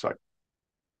directors looks like.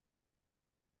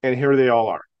 And here they all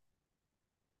are.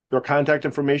 Their contact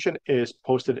information is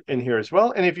posted in here as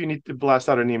well. And if you need to blast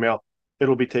out an email,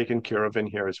 it'll be taken care of in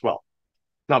here as well.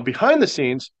 Now, behind the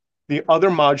scenes, the other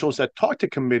modules that talk to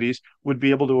committees would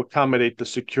be able to accommodate the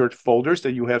secured folders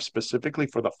that you have specifically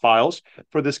for the files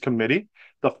for this committee.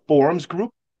 The forums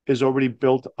group is already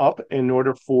built up in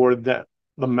order for the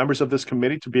members of this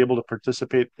committee to be able to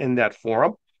participate in that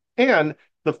forum. And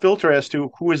the filter as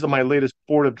to who is my latest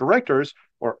board of directors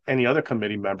or any other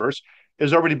committee members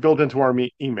is already built into our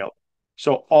email.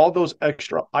 So all those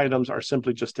extra items are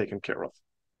simply just taken care of.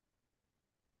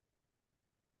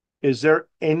 Is there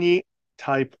any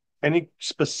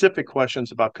specific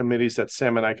questions about committees that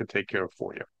Sam and I can take care of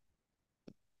for you?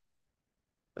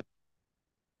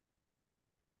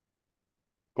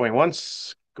 Going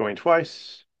once, going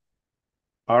twice.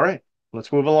 All right,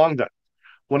 let's move along then.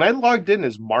 When I logged in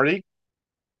as Marty,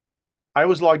 I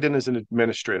was logged in as an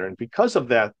administrator. And because of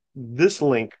that, this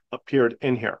link appeared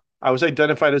in here. I was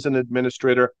identified as an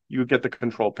administrator. You get the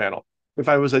control panel. If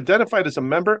I was identified as a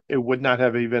member, it would not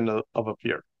have even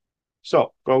appeared.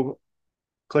 So go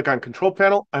click on control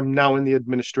panel. I'm now in the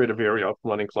administrative area of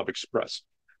running ClubExpress.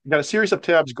 We've got a series of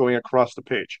tabs going across the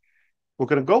page. We're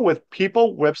going to go with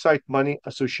people, website, money,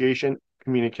 association,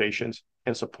 communications,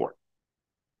 and support.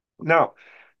 Now,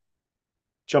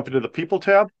 jump into the people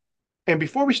tab. And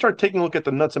before we start taking a look at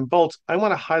the nuts and bolts, I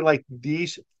want to highlight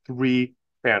these three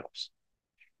panels.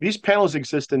 These panels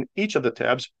exist in each of the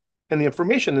tabs, and the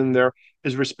information in there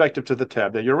is respective to the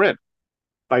tab that you're in.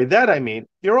 By that, I mean,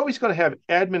 you're always going to have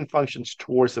admin functions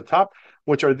towards the top,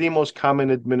 which are the most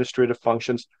common administrative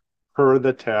functions per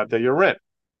the tab that you're in.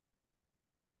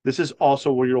 This is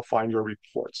also where you'll find your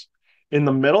reports. In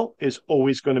the middle is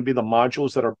always going to be the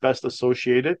modules that are best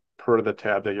associated per the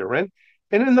tab that you're in.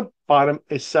 And in the bottom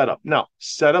is setup. Now,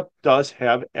 setup does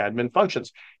have admin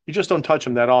functions. You just don't touch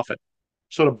them that often.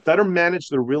 So to better manage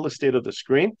the real estate of the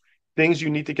screen, things you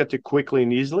need to get to quickly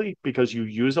and easily because you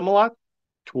use them a lot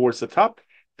towards the top,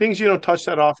 things you don't touch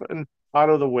that often out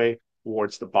of the way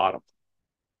towards the bottom.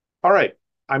 All right,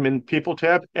 I'm in People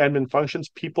tab, Admin Functions,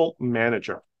 People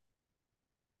Manager.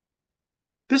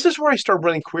 This is where I start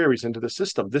running queries into the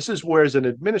system. This is where, as an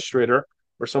administrator,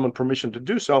 or someone permission to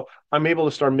do so, I'm able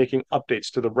to start making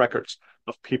updates to the records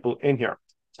of people in here.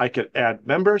 I could add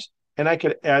members and I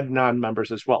could add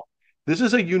non-members as well. This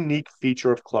is a unique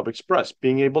feature of ClubExpress,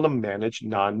 being able to manage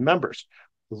non-members.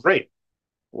 Great.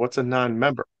 What's a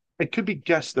non-member? It could be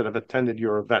guests that have attended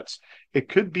your events. It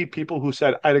could be people who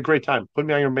said, I had a great time, put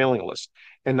me on your mailing list.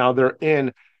 And now they're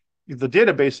in the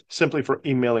database simply for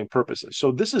emailing purposes.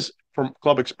 So this is, from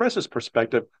ClubExpress's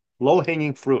perspective,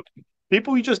 low-hanging fruit.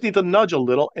 People you just need to nudge a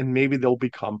little and maybe they'll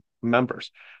become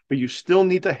members. But you still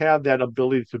need to have that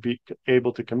ability to be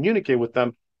able to communicate with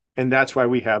them. And that's why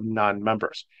we have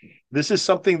non-members. This is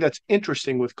something that's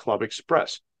interesting with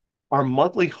ClubExpress. Our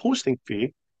monthly hosting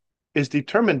fee is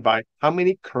determined by how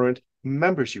many current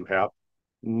members you have,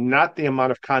 not the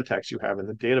amount of contacts you have in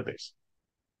the database.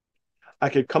 I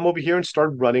could come over here and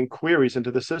start running queries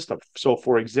into the system. So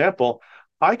for example,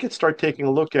 I could start taking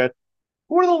a look at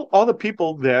who are all the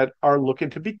people that are looking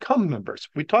to become members.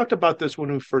 We talked about this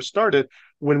when we first started,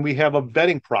 when we have a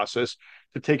vetting process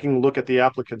to taking a look at the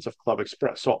applicants of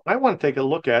ClubExpress. So I want to take a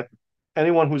look at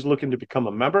anyone who's looking to become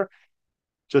a member.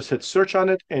 Just hit search on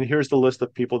it, and here's the list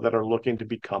of people that are looking to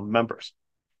become members.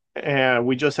 And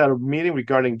we just had a meeting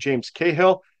regarding James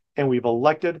Cahill, and we've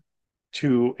elected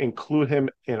to include him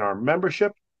in our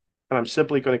membership. And I'm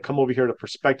simply going to come over here to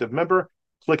prospective member,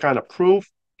 click on approve,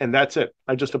 and that's it.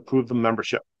 I just approved the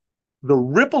membership. The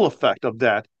ripple effect of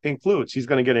that includes he's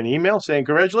going to get an email saying,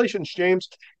 congratulations, James,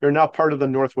 you're now part of the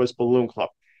Northwest Balloon Club.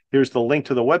 Here's the link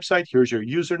to the website. Here's your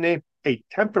username, a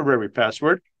temporary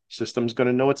password. System's going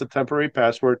to know it's a temporary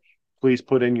password. Please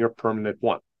put in your permanent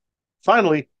one.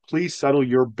 Finally, please settle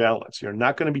your balance. You're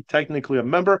not going to be technically a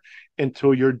member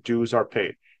until your dues are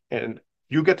paid. And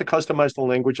you get to customize the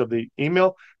language of the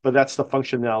email, but that's the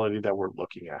functionality that we're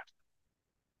looking at.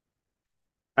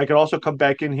 I could also come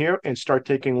back in here and start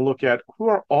taking a look at who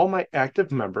are all my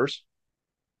active members,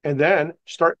 and then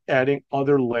start adding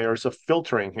other layers of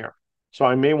filtering here. So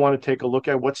I may want to take a look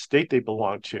at what state they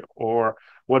belong to, or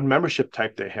what membership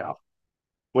type they have,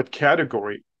 what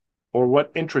category, or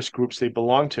what interest groups they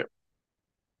belong to.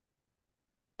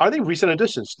 Are they recent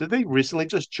additions? Did they recently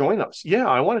just join us? Yeah,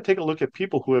 I want to take a look at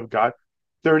people who have got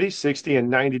 30, 60,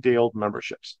 and 90-day-old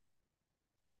memberships.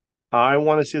 I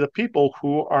want to see the people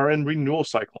who are in renewal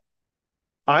cycle.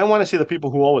 I want to see the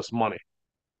people who owe us money.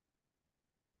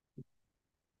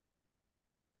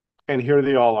 And here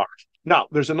they all are. Now,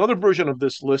 there's another version of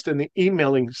this list in the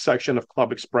emailing section of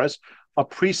ClubExpress, a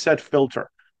preset filter.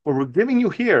 What we're giving you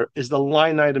here is the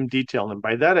line item detail. And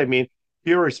by that, I mean,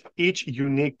 here is each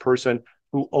unique person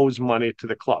who owes money to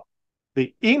the club.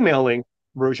 The emailing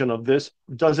version of this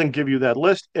doesn't give you that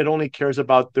list. It only cares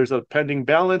about there's a pending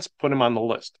balance, put them on the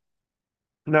list.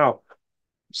 Now,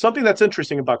 something that's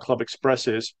interesting about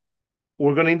ClubExpress is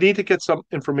we're going to need to get some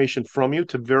information from you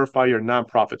to verify your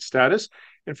nonprofit status.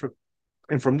 And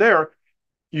from there,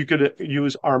 you could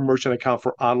use our merchant account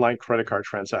for online credit card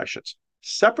transactions.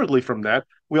 Separately from that,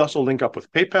 we also link up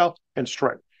with PayPal and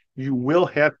Stripe. You will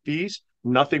have fees,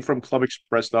 nothing from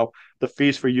ClubExpress though. The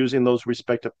fees for using those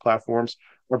respective platforms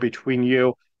are between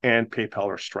you and PayPal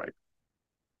or Stripe.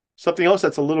 Something else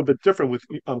that's a little bit different with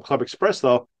ClubExpress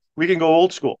though, we can go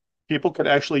old school. People could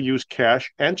actually use cash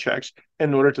and checks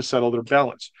in order to settle their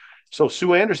balance. So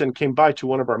Sue Anderson came by to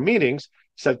one of our meetings,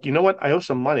 said, you know what, I owe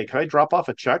some money. Can I drop off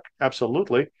a check?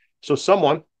 Absolutely. So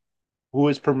someone who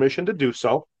has permission to do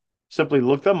so, simply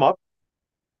look them up,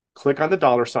 click on the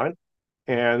dollar sign,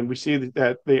 and we see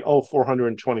that they owe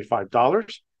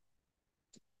 $425.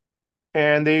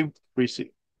 And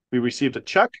we received a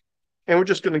check, and we're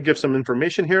just going to give some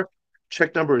information here.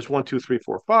 Check number is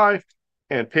 12345,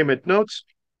 and payment notes.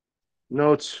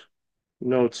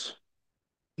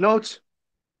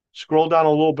 Scroll down a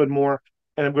little bit more,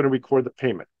 and I'm going to record the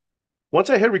payment. Once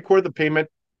I hit record the payment,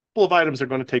 a couple of items are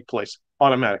going to take place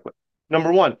automatically.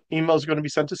 Number one, email is going to be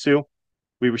sent to Sue.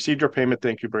 We received your payment.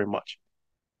 Thank you very much.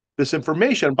 This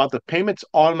information about the payment's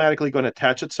automatically going to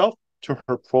attach itself to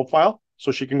her profile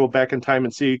so she can go back in time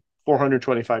and see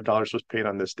 $425 was paid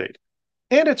on this date.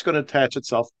 And it's going to attach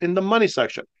itself in the money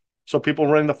section. So people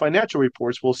running the financial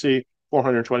reports will see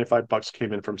 $425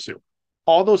 came in from Sue.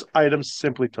 All those items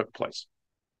simply took place.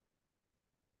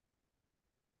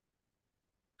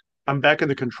 I'm back in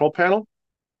the control panel.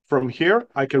 From here,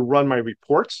 I can run my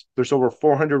reports. There's over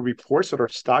 400 reports that are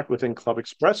stocked within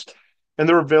ClubExpress, and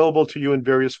they're available to you in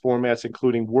various formats,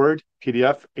 including Word,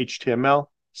 PDF, HTML,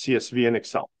 CSV, and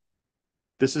Excel.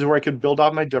 This is where I can build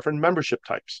out my different membership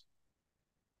types.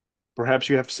 Perhaps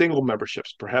you have single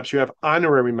memberships. Perhaps you have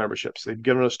honorary memberships. They've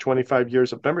given us 25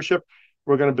 years of membership.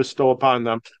 We're going to bestow upon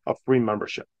them a free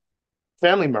membership.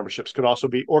 Family memberships could also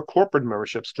be, or corporate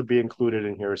memberships could be included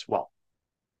in here as well.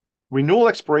 Renewal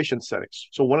expiration settings.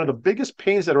 So one of the biggest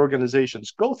pains that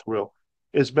organizations go through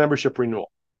is membership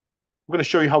renewal. I'm going to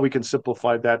show you how we can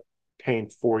simplify that pain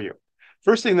for you.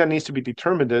 First thing that needs to be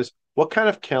determined is what kind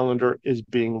of calendar is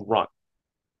being run.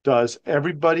 Does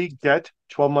everybody get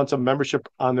 12 months of membership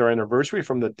on their anniversary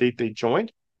from the date they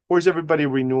joined? Or is everybody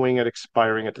renewing and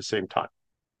expiring at the same time?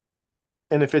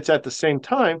 And if it's at the same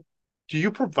time, do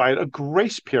you provide a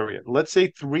grace period? Let's say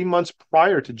 3 months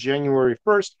prior to January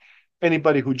 1st,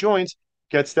 anybody who joins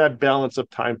gets that balance of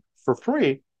time for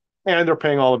free and they're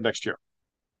paying all of next year.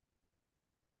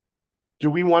 Do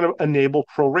we want to enable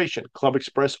proration?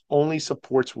 ClubExpress only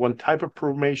supports one type of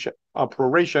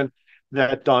proration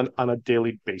that's done on a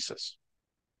daily basis.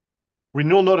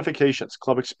 Renewal notifications.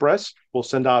 ClubExpress will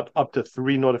send out up to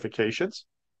 3 notifications.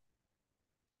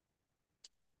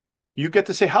 You get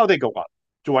to say how they go out.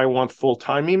 Do I want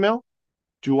full-time email?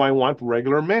 Do I want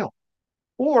regular mail?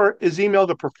 Or is email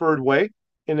the preferred way?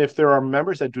 And if there are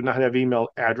members that do not have email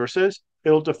addresses,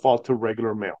 it'll default to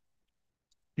regular mail.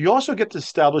 You also get to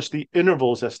establish the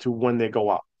intervals as to when they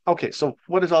go out. Okay, so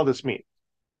what does all this mean?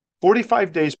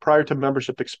 45 days prior to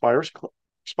membership expiring,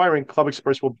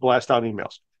 ClubExpress will blast out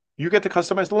emails. You get to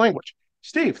customize the language.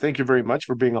 Steve, thank you very much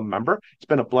for being a member. It's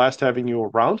been a blast having you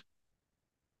around.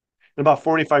 In about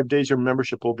 45 days, your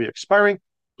membership will be expiring.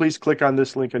 Please click on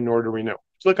this link in order to renew.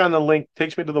 Click on the link,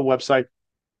 takes me to the website.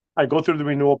 I go through the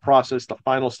renewal process. The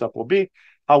final step will be,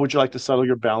 how would you like to settle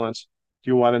your balance? Do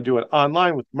you want to do it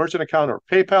online with merchant account or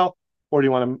PayPal? Or do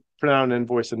you want to print out an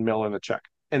invoice and mail in a check?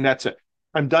 And that's it.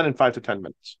 I'm done in 5 to 10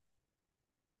 minutes.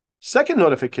 Second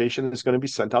notification is going to be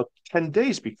sent out 10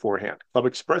 days beforehand.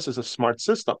 ClubExpress is a smart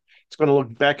system. It's going to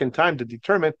look back in time to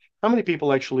determine how many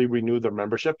people actually renew their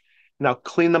membership. Now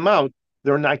clean them out.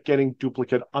 They're not getting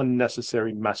duplicate,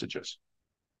 unnecessary messages.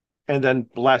 And then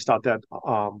blast out that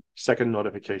second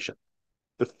notification.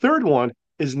 The third one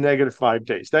is -5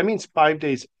 days. That means 5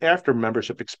 days after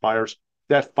membership expires,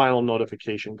 that final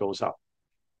notification goes out.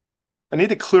 I need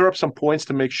to clear up some points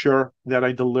to make sure that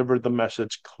I deliver the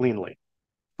message cleanly.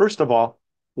 First of all,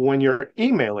 when you're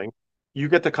emailing, you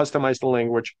get to customize the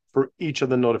language for each of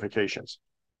the notifications.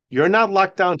 You're not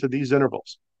locked down to these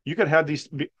intervals. You can have these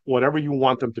be whatever you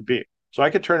want them to be. So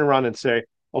I could turn around and say,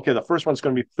 okay, the first one's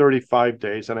going to be 35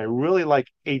 days, and I really like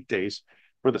 8 days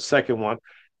for the second one.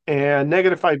 And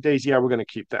 -5 days, yeah, we're going to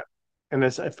keep that. And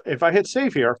if I hit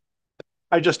save here,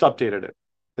 I just updated it.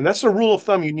 And that's the rule of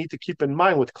thumb you need to keep in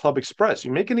mind with ClubExpress.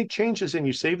 You make any changes and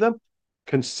you save them,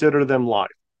 consider them live.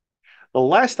 The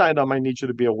last item I need you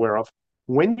to be aware of,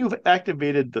 when you've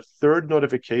activated the third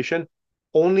notification,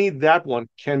 only that one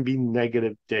can be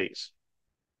 -days.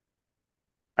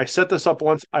 I set this up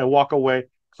once, I walk away,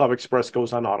 ClubExpress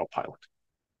goes on autopilot.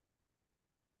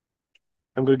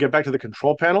 I'm going to get back to the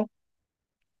control panel.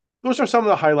 Those are some of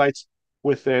the highlights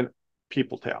within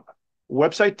People tab.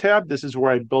 Website tab, this is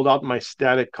where I build out my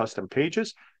static custom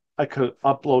pages. I could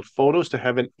upload photos to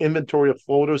have an inventory of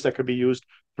photos that could be used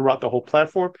throughout the whole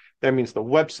platform. That means the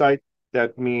website.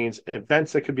 That means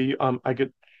events that could be, I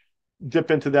could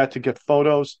dip into that to get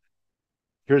photos.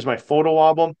 Here's my photo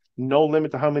album. No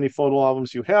limit to how many photo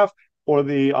albums you have or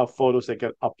the photos that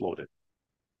get uploaded.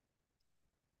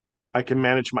 I can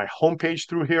manage my homepage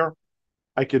through here.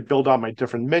 I could build out my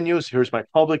different menus. Here's my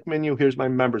public menu. Here's my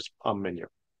members menu.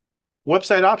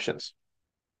 Website options.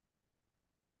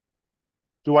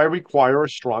 Do I require a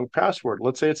strong password?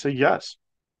 Let's say it's a yes.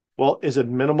 Well, is it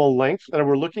minimal length that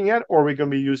we're looking at, or are we going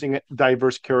to be using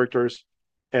diverse characters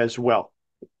as well?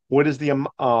 What is the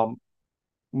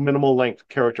minimal length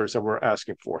characters that we're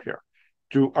asking for here?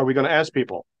 Are we going to ask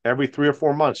people every 3 or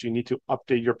 4 months, you need to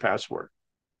update your password?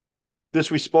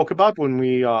 This we spoke about when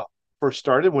we first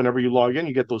started. Whenever you log in,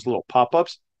 you get those little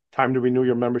pop-ups, time to renew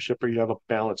your membership, or you have a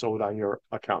balance owed on your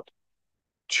account.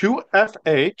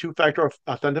 2FA, two-factor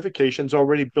authentication, is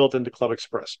already built into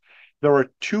ClubExpress. There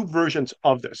are 2 versions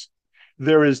of this.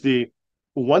 There is the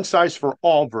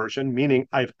one-size-for-all version, meaning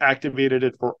I've activated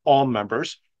it for all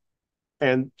members,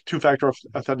 and two-factor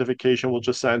authentication will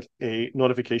just send a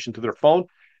notification to their phone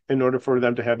in order for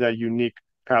them to have that unique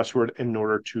password in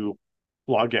order to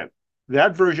log in.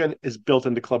 That version is built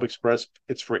into ClubExpress.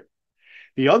 It's free.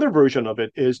 The other version of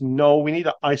it is, no, we need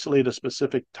to isolate a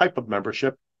specific type of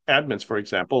membership, admins, for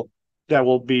example, that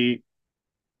will be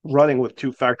running with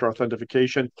two-factor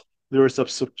authentication. There is a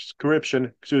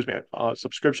subscription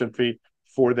fee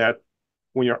for that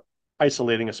when you're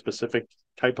isolating a specific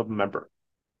type of member.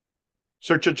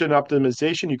 Search engine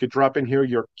optimization, you could drop in here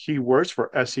your keywords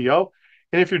for SEO.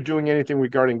 And if you're doing anything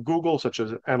regarding Google, such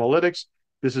as analytics,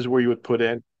 this is where you would put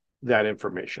in that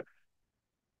information.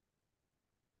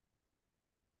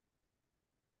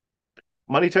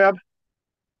 Money tab.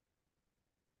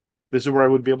 This is where I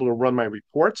would be able to run my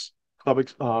reports,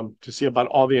 to see about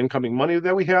all the incoming money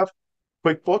that we have.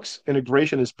 QuickBooks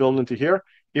integration is built into here.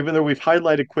 Even though we've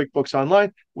highlighted QuickBooks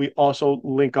Online, we also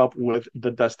link up with the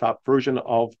desktop version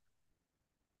of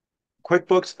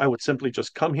QuickBooks. I would simply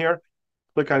just come here,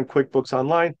 click on QuickBooks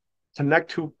Online,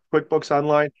 connect to QuickBooks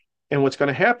Online, and what's going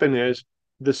to happen is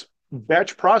this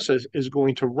batch process is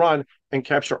going to run and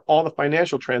capture all the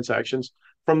financial transactions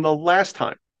from the last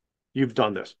time you've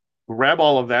done this. Grab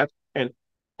all of that and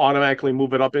automatically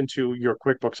move it up into your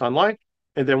QuickBooks Online.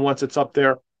 And then once it's up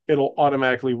there, it'll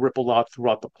automatically ripple out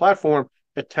throughout the platform,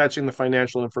 attaching the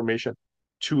financial information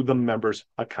to the member's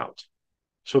account.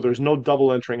 So there's no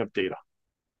double entering of data.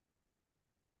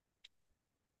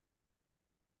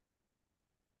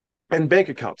 And bank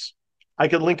accounts. I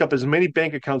can link up as many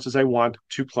bank accounts as I want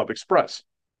to ClubExpress.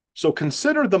 So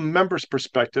consider the member's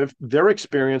perspective, their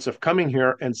experience of coming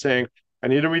here and saying, I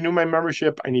need to renew my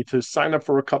membership. I need to sign up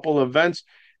for a couple of events,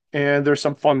 and there's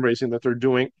some fundraising that they're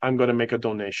doing. I'm going to make a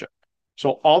donation.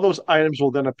 So all those items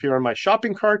will then appear on my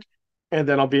shopping cart, and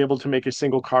then I'll be able to make a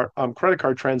single credit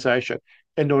card transaction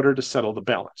in order to settle the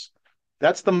balance.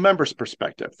 That's the member's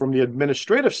perspective. From the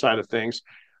administrative side of things,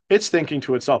 it's thinking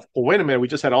to itself, oh, wait a minute, we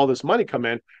just had all this money come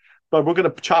in, but we're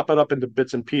going to chop it up into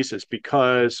bits and pieces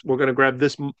because we're going to grab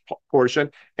this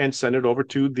portion and send it over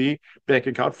to the bank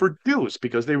account for dues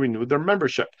because they renewed their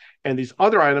membership. And these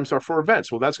other items are for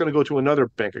events. Well, that's going to go to another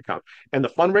bank account. And the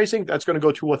fundraising, that's going to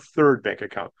go to a third bank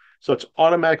account. So it's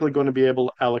automatically going to be able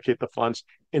to allocate the funds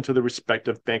into the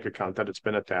respective bank account that it's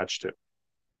been attached to.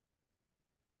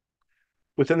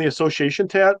 Within the association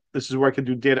tab, this is where I can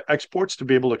do data exports to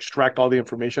be able to extract all the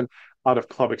information out of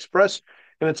ClubExpress.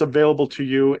 And it's available to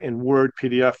you in Word,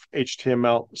 PDF,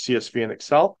 HTML, CSV, and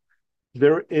Excel.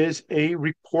 There is a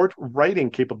report writing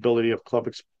capability of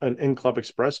in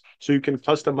ClubExpress, so you can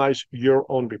customize your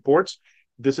own reports.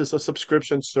 This is a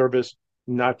subscription service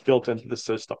not built into the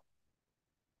system.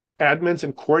 Admins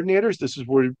and coordinators, this is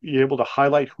where you're able to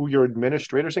highlight who your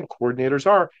administrators and coordinators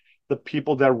are, the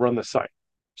people that run the site.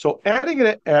 So adding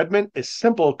an admin is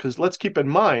simple because let's keep in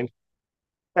mind,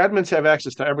 admins have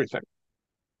access to everything.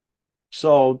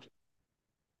 So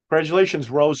congratulations,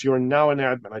 Rose, you're now an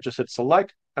admin. I just hit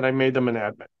select and I made them an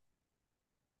admin.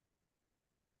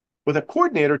 With a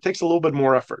coordinator, it takes a little bit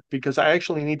more effort because I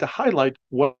actually need to highlight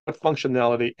what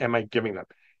functionality am I giving them.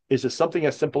 Is it something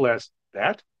as simple as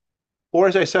that? Or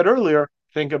as I said earlier,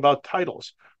 think about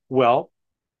titles. Well,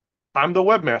 I'm the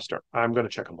webmaster. I'm going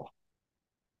to check them all.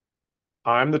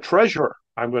 I'm the treasurer.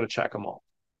 I'm going to check them all.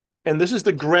 And this is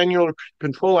the granular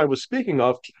control I was speaking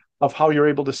of how you're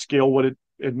able to scale what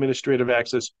administrative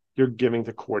access you're giving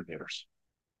to coordinators.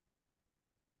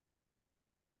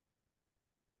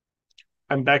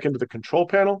 I'm back into the control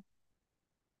panel.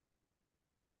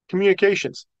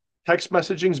 Communications. Text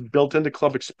messaging is built into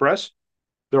ClubExpress.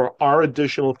 There are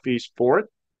additional fees for it.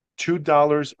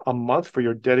 $2 a month for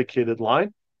your dedicated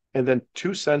line, and then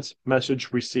 2 cents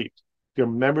message received. Your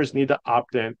members need to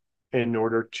opt in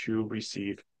order to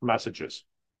receive messages.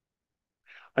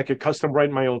 I could custom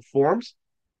write my own forms,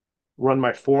 run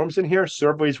my forms in here,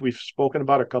 surveys we've spoken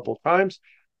about a couple of times,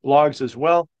 blogs as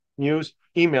well, news,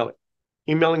 emailing.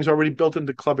 Emailing is already built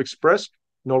into ClubExpress.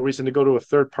 No reason to go to a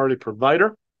third-party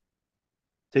provider.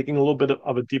 Taking a little bit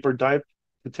of a deeper dive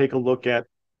to take a look at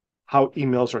how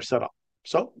emails are set up.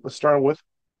 So let's start with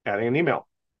adding an email.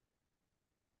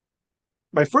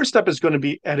 My first step is going to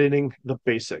be editing the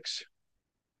basics.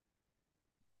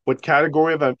 What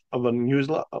category of a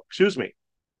newsletter,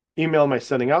 email am I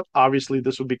sending out? Obviously,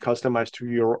 this will be customized to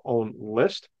your own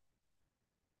list.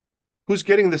 Who's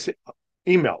getting this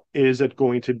email? Is it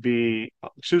going to be,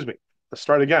 let's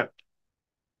start again.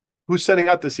 Who's sending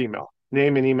out this email?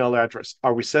 Name and email address.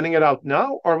 Are we sending it out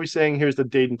now? Or are we saying here's the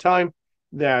date and time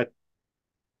that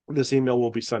this email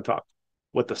will be sent out?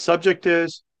 What the subject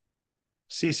is,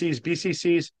 CCs,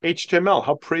 BCCs, HTML.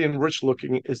 How pretty and rich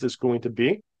looking is this going to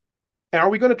be? And are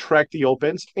we going to track the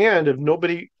opens? And if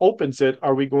nobody opens it,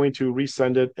 are we going to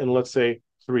resend it in, let's say,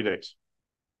 3 days?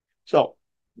 So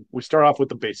we start off with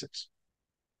the basics.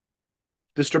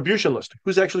 Distribution list.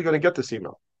 Who's actually going to get this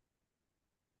email?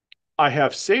 I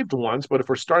have saved ones, but if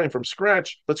we're starting from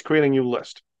scratch, let's create a new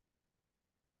list.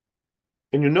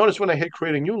 And you notice when I hit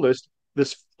create a new list,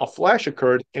 a flash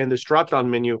occurred and this drop-down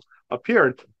menu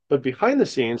appeared, but behind the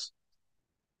scenes,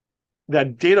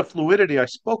 that data fluidity I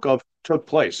spoke of took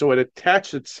place. So it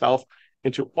attached itself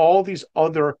into all these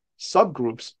other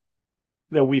subgroups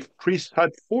that we've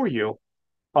preset for you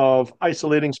of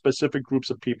isolating specific groups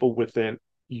of people within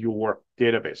your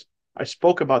database. I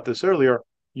spoke about this earlier,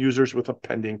 users with a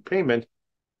pending payment.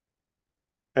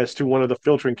 as to one of the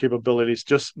filtering capabilities,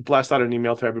 just blast out an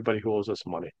email to everybody who owes us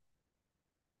money.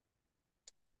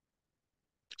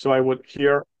 So I would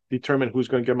here determine who's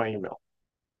going to get my email.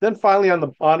 Then finally on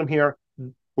the bottom here,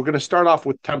 we're going to start off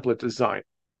with template design.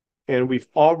 And we've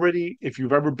already, if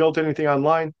you've ever built anything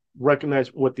online, recognize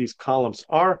what these columns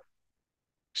are,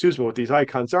 what these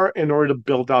icons are in order to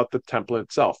build out the template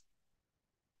itself.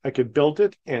 I could build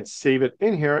it and save it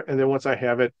in here. And then once I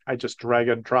have it, I just drag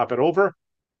it and drop it over.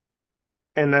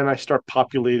 And then I start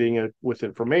populating it with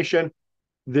information.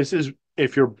 This is,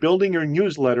 if you're building your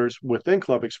newsletters within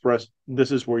ClubExpress,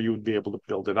 this is where you would be able to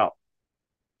build it out.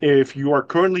 If you are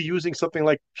currently using something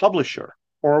like Publisher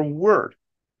or Word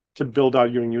to build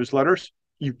out your newsletters,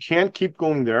 you can keep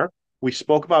going there. We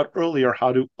spoke about earlier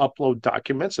how to upload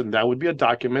documents, and that would be a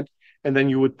document. And then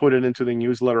you would put it into the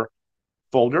newsletter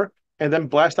folder and then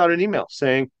blast out an email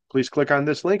saying, please click on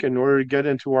this link in order to get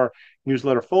into our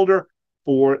newsletter folder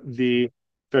for the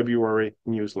February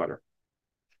newsletter.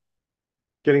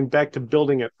 Getting back to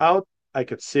building it out, I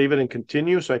could save it and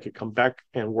continue, so I could come back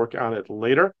and work on it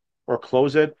later or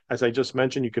close it. As I just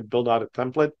mentioned, you could build out a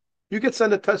template. You could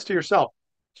send a test to yourself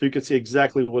so you could see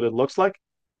exactly what it looks like,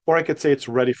 or I could say it's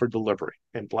ready for delivery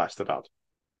and blast it out.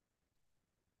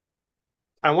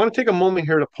 I want to take a moment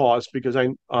here to pause because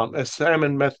as Sam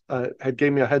and Meth had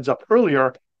gave me a heads up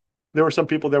earlier, there were some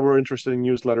people that were interested in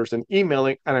newsletters and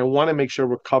emailing, and I want to make sure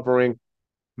we're covering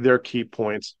their key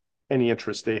points, any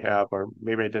interest they have, or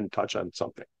maybe I didn't touch on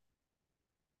something.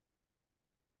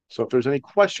 So if there's any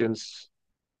questions,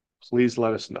 please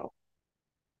let us know.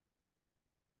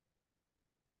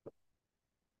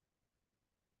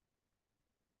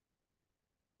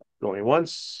 Going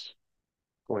once,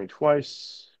 going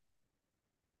twice.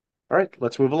 All right,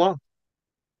 let's move along.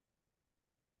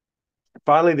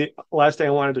 Finally, the last thing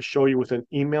I wanted to show you within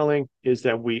emailing is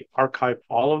that we archive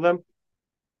all of them.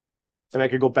 And I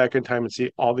could go back in time and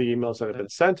see all the emails that have been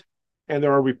sent. And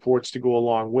there are reports to go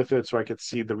along with it so I could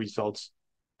see the results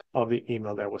of the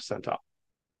email that was sent out.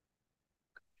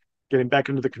 Getting back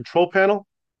into the control panel.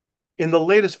 In the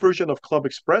latest version of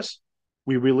ClubExpress,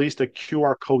 we released a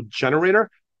QR code generator.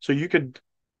 So you could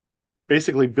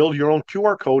basically build your own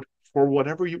QR code for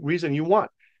whatever reason you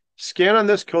want. Scan on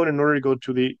this code in order to go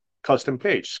to the custom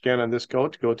page. Scan on this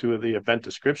code to go to the event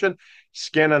description.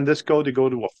 Scan on this code to go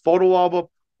to a photo album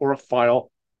or a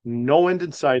file. No end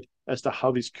in sight as to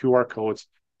how these QR codes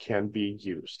can be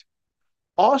used.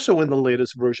 Also in the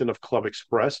latest version of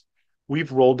ClubExpress,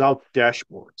 we've rolled out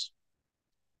dashboards.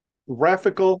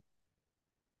 Graphical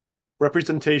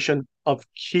representation of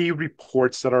key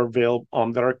reports that are available,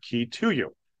 that are key to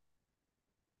you.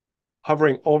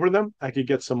 Hovering over them, I could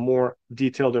get some more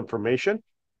detailed information.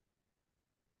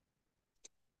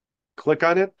 Click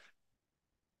on it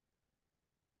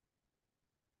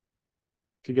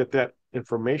to get that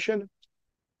information.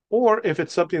 Or if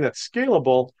it's something that's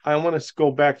scalable, I want to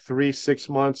go back 3, 6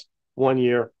 months, 1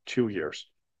 year, 2 years.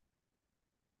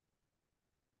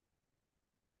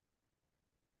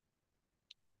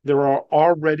 There are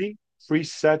already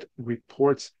preset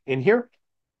reports in here.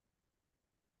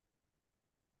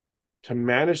 To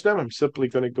manage them, I'm simply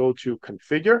going to go to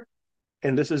Configure.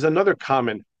 And this is another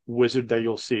common wizard that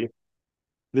you'll see.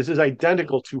 This is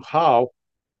identical to how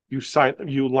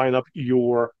you line up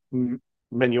your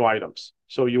menu items.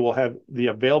 So you will have the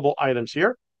available items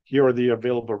here. Here are the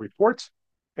available reports.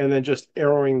 And then just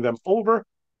arrowing them over.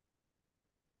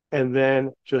 And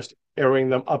then just arrowing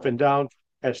them up and down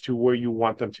as to where you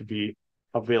want them to be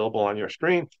available on your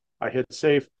screen. I hit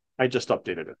save. I just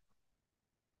updated it.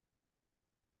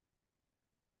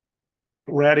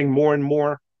 We're adding more and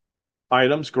more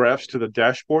items, graphs to the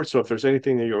dashboard. So if there's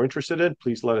anything that you're interested in,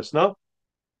 please let us know.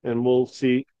 And we'll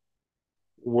see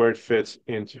where it fits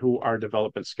into our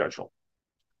development schedule.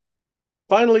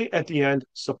 Finally, at the end,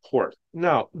 support.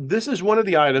 Now, this is one of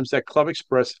the items that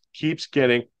ClubExpress keeps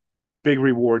getting big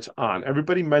rewards on.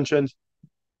 Everybody mentioned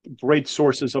great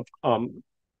sources of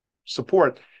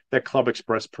support that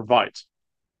ClubExpress provides.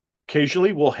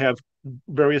 Occasionally, we'll have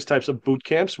various types of boot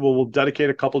camps where we'll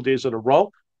dedicate a couple of days in a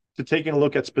row to taking a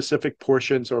look at specific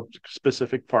portions or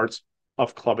specific parts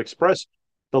of ClubExpress.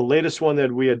 The latest one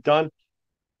that we had done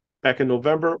back in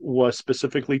November was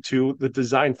specifically to the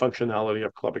design functionality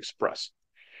of ClubExpress.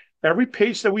 Every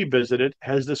page that we visited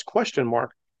has this question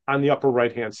mark on the upper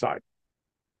right-hand side.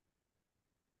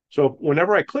 So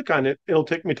whenever I click on it, it'll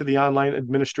take me to the online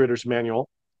administrator's manual,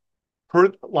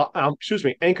 anchored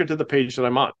to the page that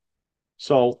I'm on.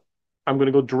 So I'm going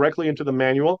to go directly into the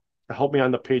manual to help me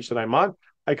on the page that I'm on.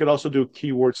 I could also do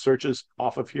keyword searches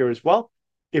off of here as well.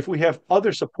 If we have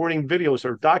other supporting videos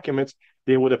or documents,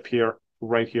 they would appear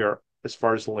right here as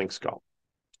far as the links go.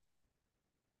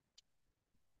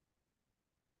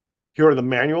 Here are the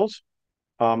manuals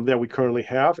that we currently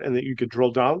have and that you could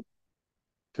drill down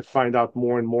to find out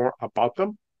more and more about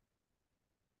them.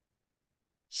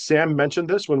 Sam mentioned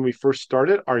this when we first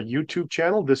started our YouTube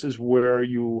channel. This is where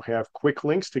you have quick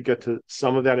links to get to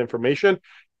some of that information.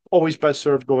 Always best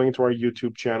served going into our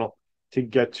YouTube channel to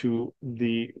get to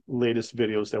the latest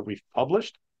videos that we've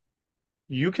published.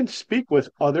 You can speak with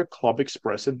other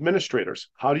ClubExpress administrators.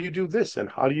 How do you do this and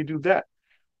how do you do that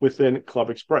within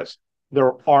ClubExpress?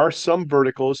 There are some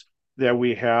verticals that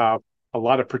we have a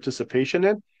lot of participation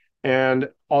in and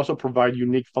also provide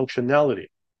unique functionality.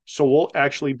 So we'll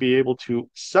actually be able to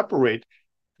separate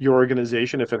your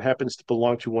organization if it happens to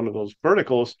belong to one of those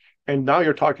verticals. And now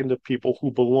you're talking to people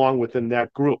who belong within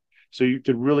that group. So you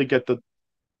could really get the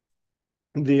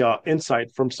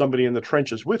insight from somebody in the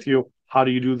trenches with you. How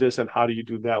do you do this and how do you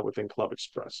do that within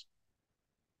ClubExpress?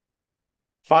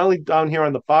 Finally, down here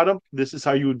on the bottom, this is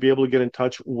how you would be able to get in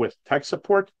touch with tech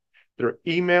support, their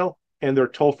email, and their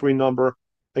toll-free number.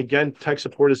 Again, tech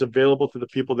support is available to the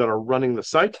people that are running the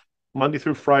site Monday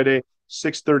through Friday,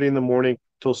 6:30 in the morning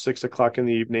till 6 o'clock in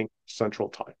the evening, Central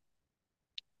Time.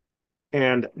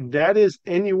 And that is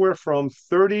anywhere from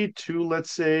 30 to,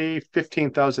 let's say,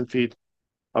 15,000 feet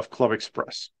of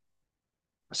ClubExpress.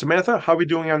 Samantha, how are we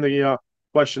doing on the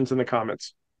questions and the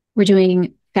comments? We're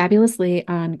doing fabulously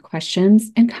on questions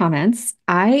and comments.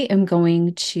 I am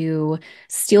going to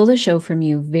steal the show from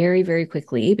you very, very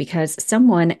quickly because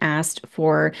someone asked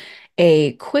for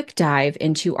a quick dive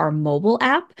into our mobile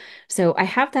app. So I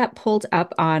have that pulled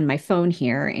up on my phone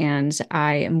here, and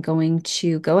I am going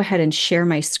to go ahead and share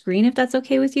my screen if that's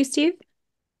okay with you, Steve.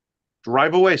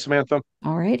 Drive away, Samantha.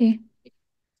 All righty.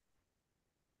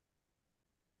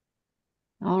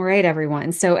 All right,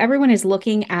 everyone. So everyone is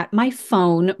looking at my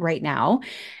phone right now,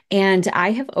 and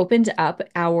I have opened up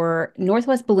our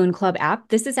Northwest Balloon Club app.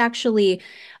 This is actually,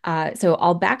 so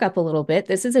I'll back up a little bit.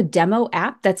 This is a demo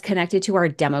app that's connected to our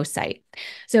demo site.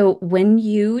 So when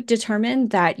you determine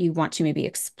that you want to maybe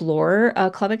explore a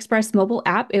ClubExpress mobile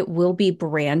app, it will be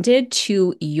branded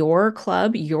to your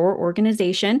club, your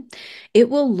organization. It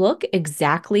will look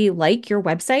exactly like your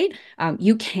website.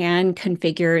 You can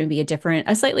configure and be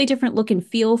a slightly different look and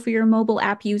feel for your mobile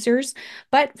app users.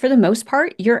 But for the most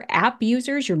part, your app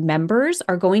users, your members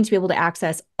are going to be able to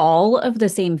access all of the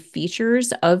same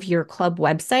features of your club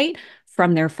website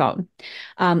from their phone.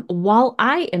 While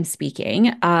I am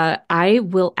speaking, I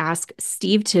will ask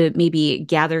Steve to maybe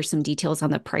gather some details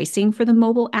on the pricing for the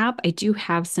mobile app. I do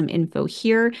have some info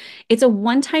here. It's a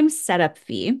one-time setup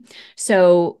fee.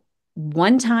 So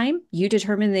one time you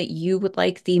determine that you would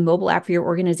like the mobile app for your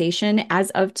organization. As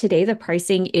of today, the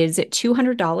pricing is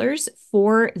 $200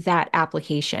 for that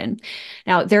application.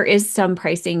 Now, there is some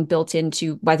pricing built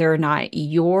into whether or not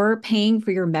you're paying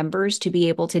for your members to be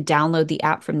able to download the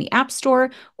app from the App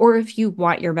Store, or if you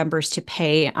want your members to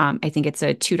pay, I think it's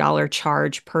a $2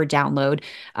 charge per download,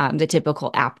 the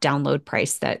typical app download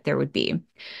price that there would be.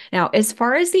 Now, as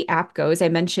far as the app goes, I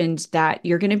mentioned that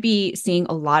you're going to be seeing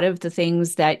a lot of the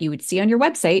things that you would see on your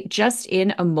website just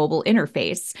in a mobile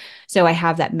interface. So I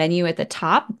have that menu at the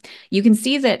top. You can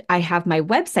see that I have my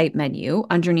website menu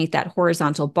underneath that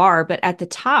horizontal bar, but at the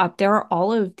top, there are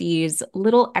all of these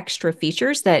little extra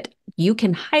features that you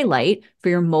can highlight for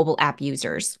your mobile app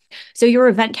users. So your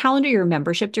event calendar, your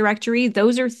membership directory,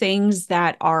 those are things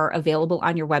that are available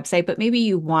on your website, but maybe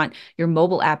you want your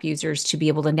mobile app users to be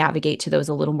able to navigate to those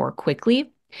a little more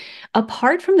quickly.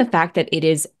 Apart from the fact that it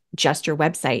is just your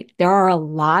website, there are a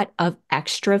lot of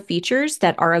extra features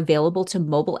that are available to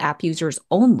mobile app users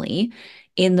only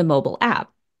in the mobile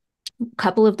app. A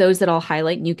couple of those that I'll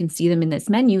highlight, and you can see them in this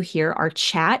menu here, are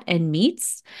chat and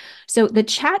meets. So the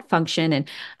chat function, and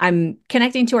I'm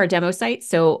connecting to our demo site,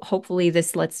 so hopefully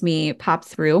this lets me pop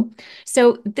through.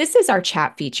 So this is our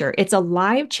chat feature. It's a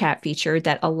live chat feature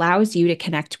that allows you to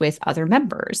connect with other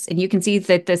members. And you can see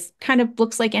that this kind of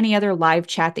looks like any other live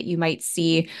chat that you might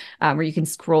see, where you can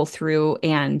scroll through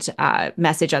and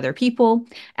message other people.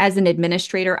 As an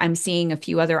administrator, I'm seeing a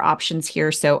few other options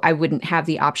here, so I wouldn't have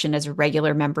the option as a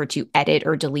regular member to edit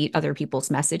or delete other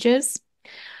people's messages.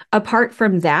 Apart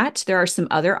from that, there are some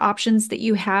other options that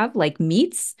you have, like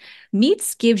Meets.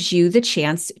 Meets gives you the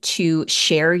chance to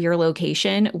share your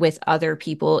location with other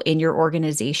people in your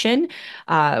organization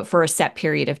for a set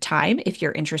period of time if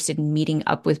you're interested in meeting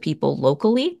up with people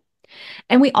locally.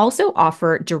 And we also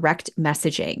offer direct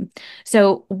messaging.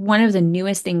 So one of the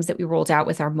newest things that we rolled out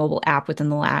with our mobile app within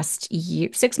the last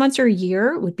 6 months or a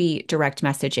year would be direct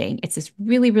messaging. It's this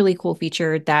really, really cool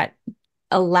feature that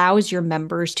allows your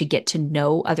members to get to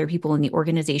know other people in the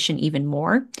organization even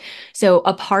more. So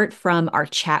apart from our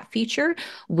chat feature,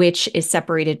 which is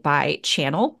separated by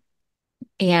channel,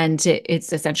 And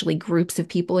it's essentially groups of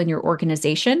people in your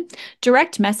organization.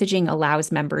 Direct messaging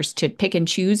allows members to pick and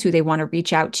choose who they want to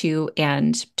reach out to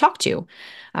and talk to.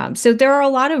 So there are a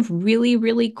lot of really,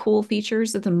 really cool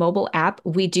features of the mobile app.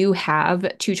 We do have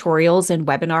tutorials and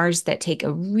webinars that take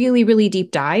a really, really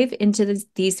deep dive into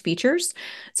these features.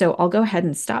 So I'll go ahead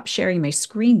and stop sharing my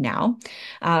screen now.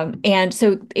 And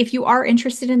so if you are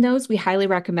interested in those, we highly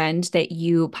recommend that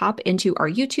you pop into our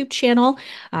YouTube channel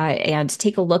and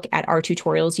take a look at our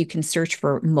tutorials. You can search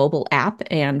for mobile app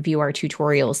and view our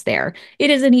tutorials there. It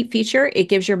is a neat feature. It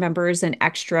gives your members an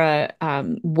extra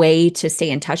way to stay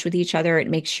in touch with each other. It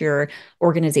makes your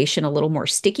organization a little more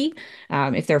sticky.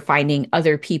 If they're finding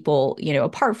other people,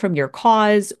 apart from your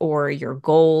cause or your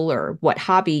goal or what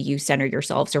hobby you center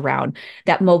yourselves around,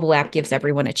 that mobile app gives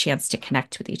everyone a chance to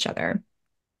connect with each other.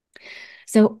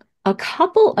 So a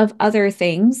couple of other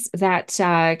things that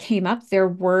came up. There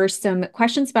were some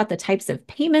questions about the types of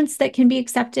payments that can be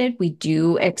accepted. We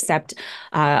do accept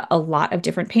a lot of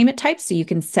different payment types. So you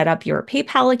can set up your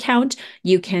PayPal account.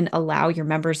 You can allow your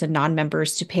members and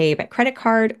non-members to pay by credit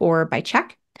card or by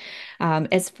check.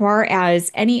 As far as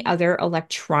any other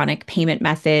electronic payment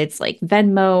methods like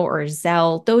Venmo or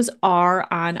Zelle, those are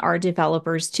on our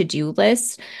developers' to-do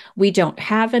list. We don't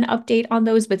have an update on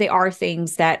those, but they are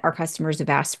things that our customers have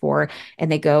asked for,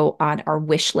 and they go on our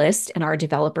wish list, and our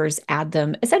developers add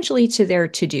them essentially to their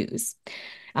to-dos.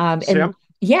 And Sam,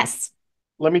 yes,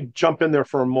 let me jump in there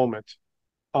for a moment.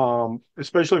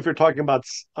 Especially if you're talking about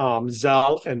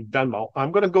Zelle and Venmo.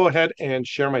 I'm going to go ahead and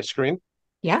share my screen,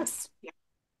 yes.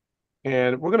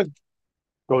 and we're going to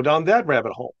go down that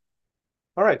rabbit hole.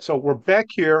 All right, so we're back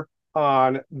here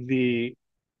on the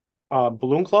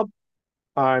Balloon Club.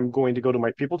 I'm going to go to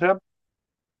my People tab.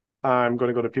 I'm going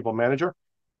to go to People Manager.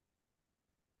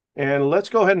 And let's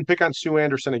go ahead and pick on Sue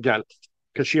Anderson again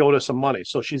because she owed us some money.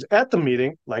 So she's at the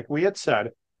meeting, like we had said,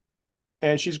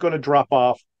 and she's going to drop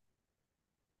off.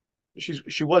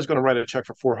 She was going to write a check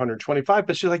for 425,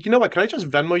 but she's like, you know what? Can I just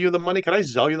Venmo you the money? Can I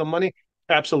Zelle you the money?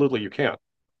 Absolutely, you can.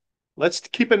 Let's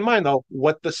keep in mind though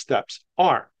what the steps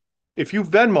are. If you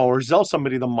Venmo or Zelle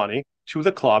somebody the money to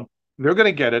the club, they're going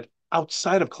to get it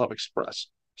outside of ClubExpress.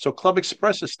 So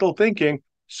ClubExpress is still thinking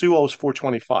Sue owes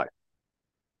 425.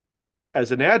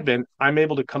 As an admin, I'm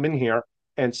able to come in here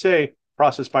and say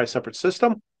process by a separate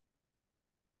system,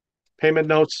 payment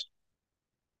notes,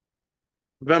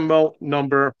 Venmo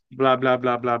number, blah, blah,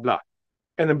 blah, blah, blah,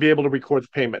 and then be able to record the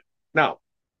payment. Now,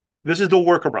 this is the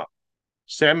workaround.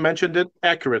 Sam mentioned it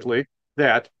accurately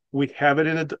that we have it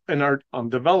in our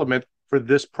development for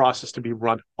this process to be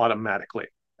run automatically,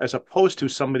 as opposed to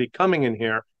somebody coming in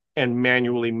here and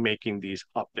manually making these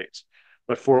updates.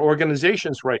 But for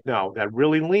organizations right now that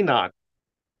really lean on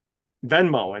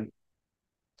Venmo and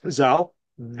Zelle,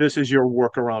 this is your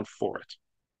workaround for it.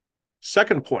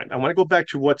 Second point, I want to go back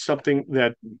to something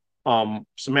that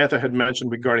Samantha had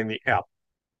mentioned regarding the app.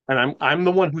 And I'm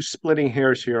the one who's splitting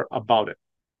hairs here about it.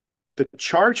 The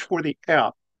charge for the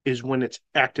app is when it's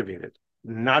activated,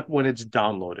 not when it's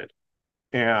downloaded.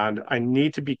 And I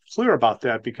need to be clear about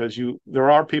that because there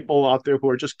are people out there who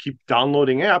are just keep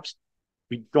downloading apps.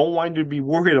 We don't want you to be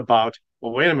worried about,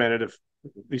 well, wait a minute, if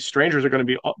these strangers are going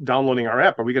to be downloading our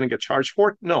app, are we going to get charged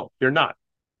for it? No, you're not.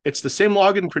 It's the same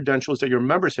login credentials that your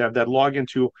members have that log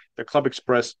into the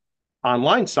ClubExpress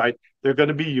online site, they're going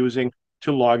to be using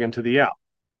to log into the app.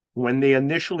 When they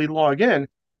initially log in,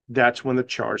 that's when the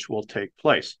charge will take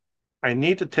place. I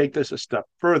need to take this a step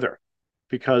further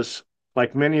because,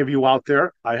 like many of you out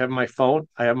there, I have my phone,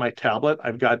 I have my tablet,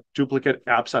 I've got duplicate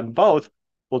apps on both.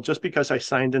 Well, just because I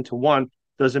signed into one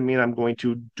doesn't mean I'm going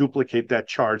to duplicate that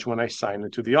charge when I sign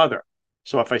into the other.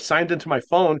 So if I signed into my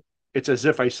phone, it's as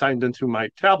if I signed into my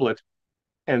tablet,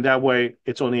 and that way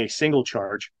it's only a single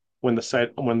charge when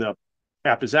the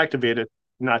app is activated,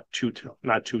 not two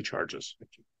charges.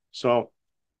 So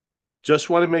just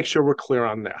want to make sure we're clear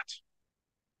on that.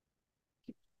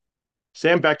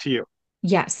 Sam, back to you.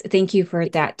 Yes, thank you for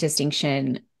that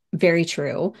distinction. Very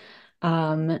true.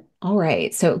 All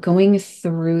right. So going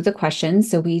through the questions,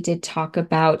 so we did talk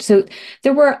about, so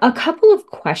there were a couple of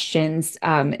questions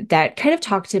that kind of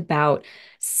talked about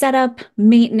setup,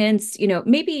 maintenance,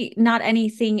 maybe not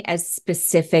anything as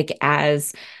specific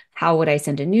as how would I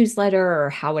send a newsletter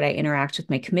or how would I interact with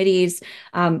my committees,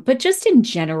 but just in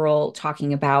general,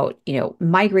 talking about,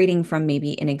 migrating from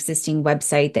maybe an existing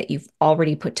website that you've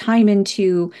already put time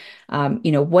into,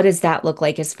 what does that look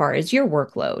like as far as your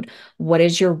workload? What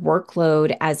is your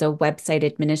workload as a website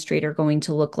administrator going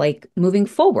to look like moving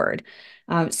forward?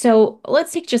 So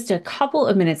let's take just a couple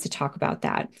of minutes to talk about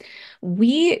that.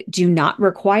 We do not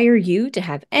require you to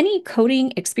have any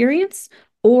coding experience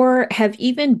or have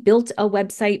even built a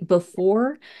website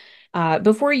before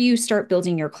you start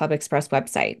building your Club Express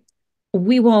website.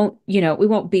 We won't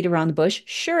beat around the bush.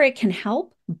 Sure, it can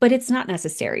help, but it's not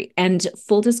necessary. And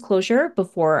full disclosure,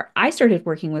 before I started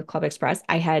working with Club Express,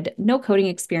 I had no coding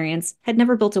experience, had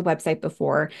never built a website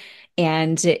before,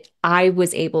 and I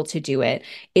was able to do it.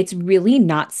 It's really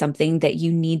not something that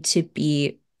you need to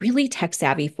be really tech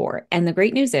savvy for. And the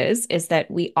great news is that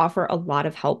we offer a lot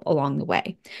of help along the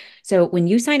way. So when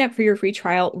you sign up for your free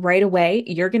trial right away,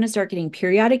 you're going to start getting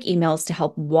periodic emails to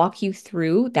help walk you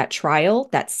through that trial,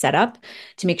 that setup,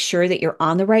 to make sure that you're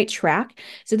on the right track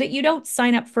so that you don't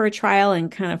sign up for a trial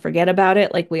and kind of forget about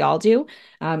it like we all do.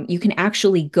 You can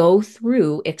actually go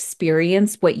through,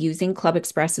 experience what using Club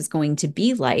Express is going to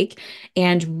be like,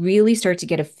 and really start to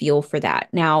get a feel for that.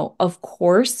 Now, of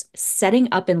course, setting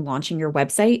up and launching your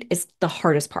website is the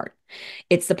hardest part.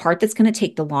 It's the part that's going to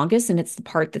take the longest, and it's the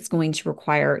part that's going to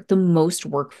require the most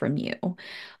work from you.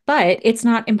 But it's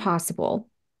not impossible.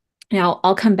 Now,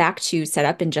 I'll come back to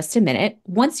setup in just a minute.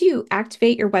 Once you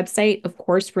activate your website, of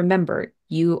course, remember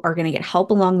you are going to get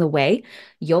help along the way.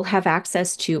 You'll have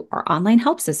access to our online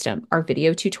help system, our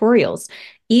video tutorials.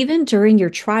 Even during your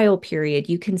trial period,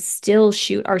 you can still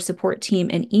shoot our support team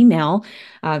an email.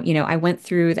 I went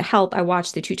through the help, I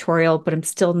watched the tutorial, but I'm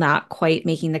still not quite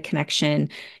making the connection.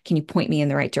 Can you point me in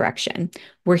the right direction?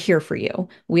 We're here for you.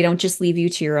 We don't just leave you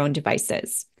to your own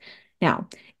devices. Now,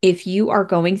 if you are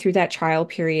going through that trial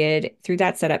period, through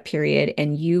that setup period,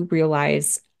 and you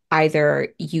realize either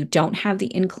you don't have the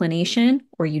inclination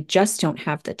or you just don't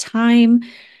have the time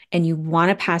and you want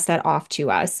to pass that off to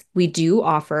us, we do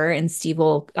offer, and Steve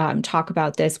will talk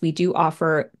about this, we do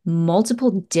offer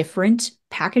multiple different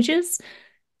packages,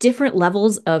 different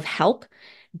levels of help,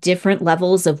 different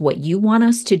levels of what you want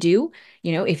us to do.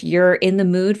 If you're in the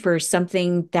mood for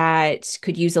something that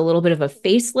could use a little bit of a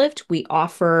facelift, we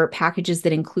offer packages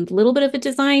that include a little bit of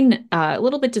a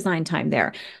little bit design time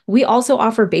there. We also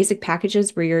offer basic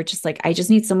packages where you're just like, I just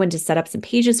need someone to set up some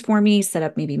pages for me, set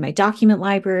up maybe my document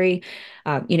library.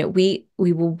 We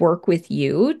will work with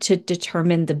you to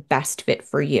determine the best fit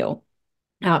for you.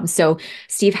 So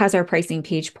Steve has our pricing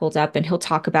page pulled up, and he'll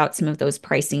talk about some of those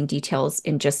pricing details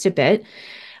in just a bit.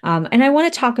 And I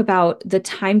want to talk about the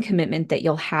time commitment that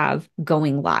you'll have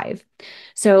going live.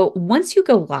 So once you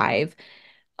go live,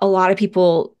 a lot of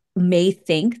people may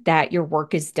think that your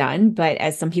work is done, but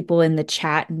as some people in the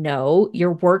chat know,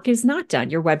 your work is not done.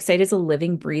 Your website is a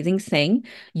living, breathing thing.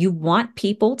 You want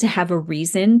people to have a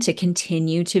reason to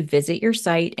continue to visit your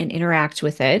site and interact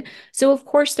with it. So, of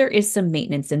course, there is some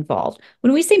maintenance involved.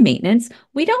 When we say maintenance,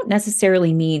 we don't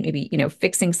necessarily mean maybe,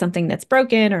 fixing something that's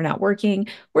broken or not working.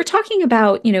 We're talking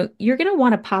about, you're going to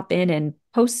want to pop in and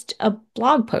post a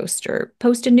blog post or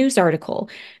post a news article,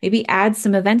 maybe add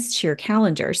some events to your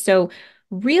calendar. So,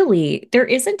 really, there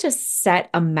isn't a set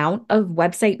amount of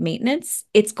website maintenance.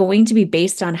 It's going to be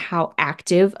based on how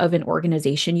active of an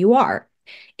organization you are.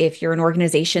 If you're an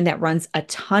organization that runs a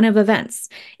ton of events,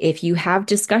 if you have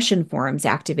discussion forums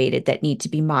activated that need to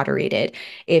be moderated,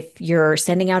 if you're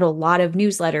sending out a lot of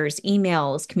newsletters,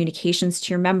 emails, communications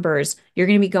to your members, you're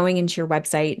going to be going into your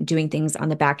website and doing things on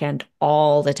the back end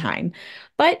all the time.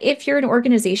 But if you're an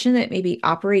organization that maybe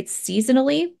operates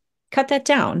seasonally, cut that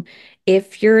down.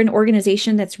 If you're an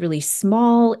organization that's really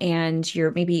small and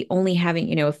you're maybe only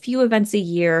having, a few events a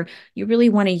year, you really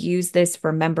want to use this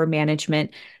for member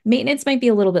management, maintenance might be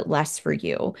a little bit less for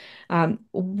you.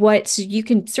 What you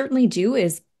can certainly do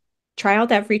is try out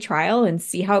that free trial and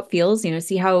see how it feels,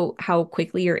 see how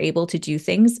quickly you're able to do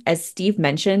things. As Steve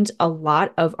mentioned, a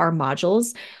lot of our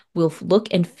modules will look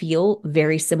and feel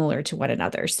very similar to one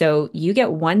another. So you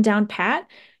get one down pat,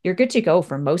 you're good to go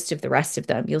for most of the rest of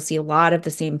them. You'll see a lot of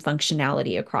the same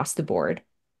functionality across the board.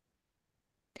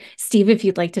 Steve, if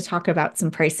you'd like to talk about some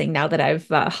pricing now that I've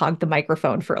hogged the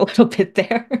microphone for a little bit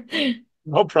there.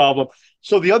 No problem.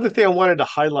 So the other thing I wanted to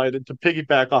highlight, and to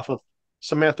piggyback off of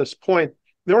Samantha's point,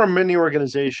 there are many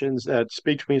organizations that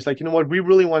speak to me. It's like, you know what, we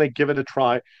really want to give it a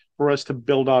try for us to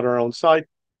build out our own site.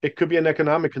 It could be an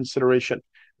economic consideration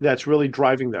that's really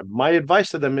driving them. My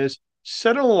advice to them is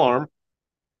set an alarm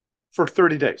for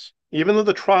 30 days. Even though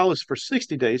the trial is for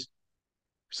 60 days,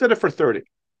 set it for 30.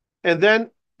 And then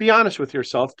be honest with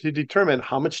yourself to determine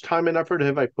how much time and effort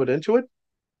have I put into it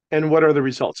and what are the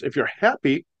results. If you're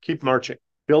happy, keep marching,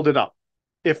 build it up.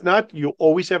 If not, you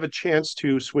always have a chance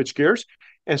to switch gears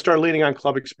and start leaning on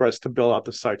ClubExpress to build out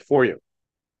the site for you.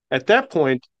 At that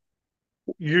point,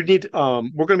 we're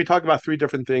going to be talking about three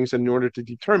different things in order to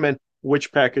determine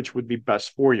which package would be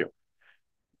best for you.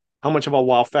 How much of a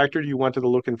wow factor do you want to the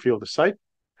look and feel of the site?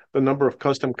 The number of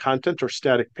custom content or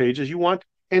static pages you want,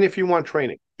 and if you want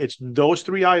training. It's those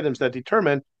three items that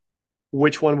determine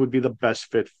which one would be the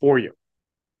best fit for you.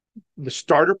 The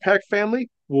starter pack family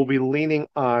will be leaning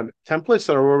on templates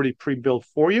that are already pre-built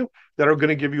for you that are going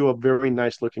to give you a very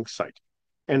nice looking site.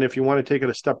 And if you want to take it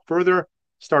a step further,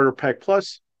 starter pack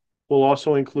plus will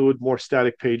also include more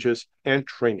static pages and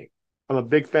training. I'm a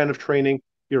big fan of training.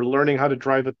 You're learning how to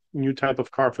drive a new type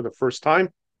of car for the first time,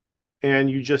 and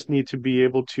you just need to be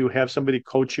able to have somebody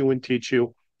coach you and teach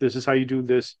you, this is how you do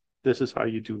this, this is how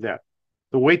you do that.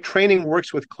 The way training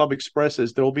works with ClubExpress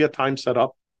is there will be a time set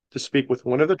up to speak with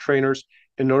one of the trainers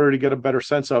in order to get a better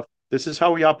sense of, this is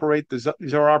how we operate, these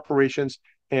are our operations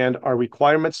and our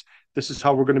requirements, this is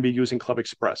how we're going to be using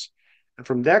ClubExpress. And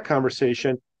from that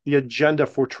conversation, the agenda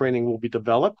for training will be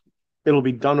developed. It'll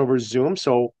be done over Zoom,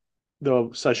 so the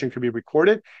session can be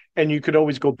recorded, and you could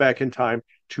always go back in time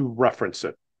to reference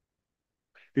it.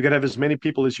 You can have as many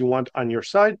people as you want on your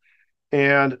side,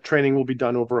 and training will be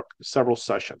done over several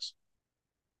sessions.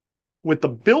 With the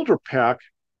builder pack,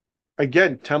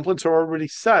 again, templates are already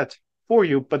set for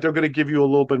you, but they're going to give you a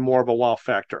little bit more of a wow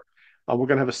factor. We're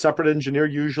going to have a separate engineer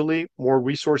usually. More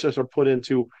resources are put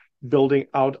into building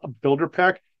out a builder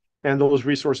pack, and those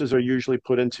resources are usually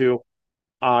put into,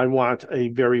 I want a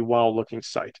very well-looking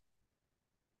site.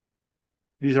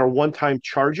 These are one-time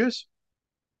charges.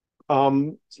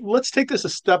 Let's take this a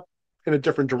step in a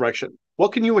different direction.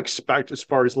 What can you expect as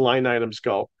far as line items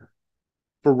go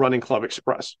for running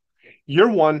ClubExpress? Year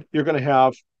one, you're going to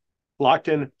have locked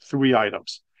in 3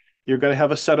 items. You're going to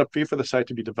have a setup fee for the site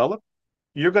to be developed.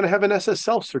 You're going to have an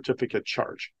SSL certificate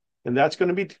charge, and that's going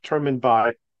to be determined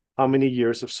by how many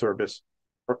years of service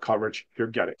or coverage you're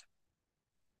getting.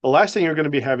 The last thing you're going to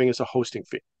be having is a hosting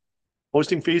fee.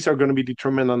 Hosting fees are going to be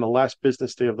determined on the last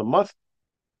business day of the month.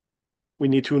 We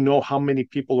need to know how many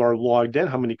people are logged in,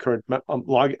 how many current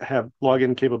have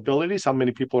login capabilities, how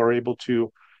many people are able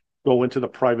to go into the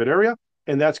private area,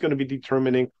 and that's going to be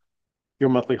determining your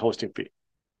monthly hosting fee.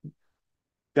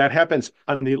 That happens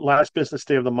on the last business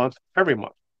day of the month, every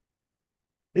month.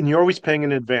 And you're always paying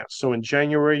in advance. So in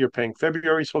January, you're paying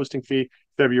February's hosting fee.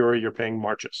 February, you're paying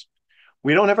March's.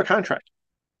 We don't have a contract.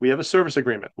 We have a service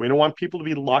agreement. We don't want people to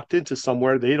be locked into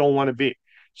somewhere they don't want to be.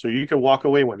 So you can walk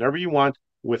away whenever you want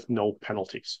with no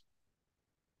penalties.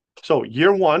 So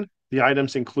year one, the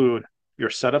items include your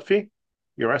setup fee,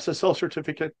 your SSL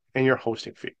certificate, and your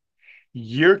hosting fee.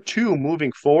 Year two,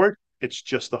 moving forward, it's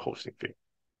just the hosting fee.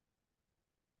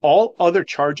 All other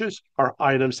charges are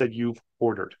items that you've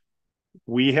ordered.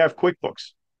 We have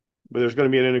QuickBooks, but there's going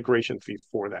to be an integration fee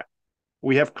for that.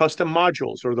 We have custom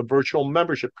modules or the virtual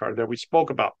membership card that we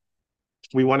spoke about.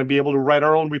 We want to be able to write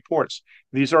our own reports.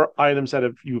 These are items that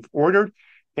you've ordered,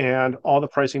 and all the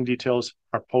pricing details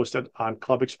are posted on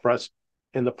ClubExpress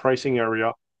in the pricing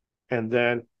area, and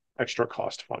then extra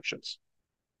cost functions.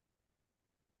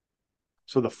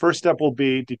 So the first step will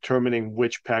be determining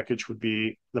which package would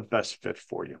be the best fit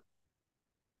for you.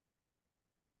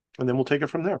 And then we'll take it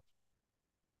from there.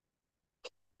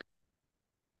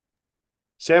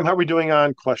 Sam, how are we doing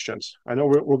on questions? I know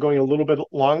we're going a little bit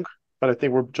long, but I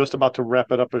think we're just about to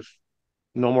wrap it up if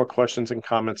no more questions and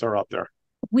comments are out there.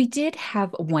 We did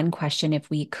have one question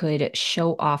if we could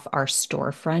show off our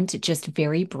storefront just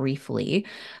very briefly.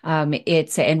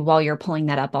 And while you're pulling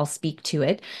that up, I'll speak to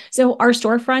it. So our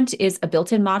storefront is a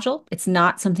built-in module. It's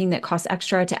not something that costs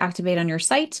extra to activate on your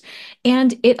site,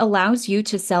 and it allows you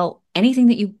to sell anything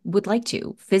that you would like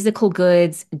to, physical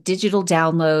goods, digital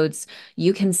downloads.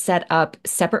 You can set up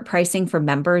separate pricing for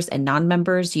members and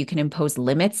non-members. You can impose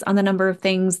limits on the number of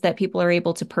things that people are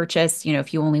able to purchase. You know,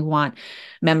 if you only want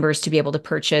members to be able to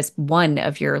purchase one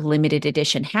of your limited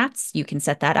edition hats, you can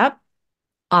set that up.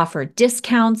 Offer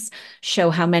discounts, show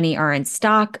how many are in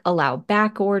stock, allow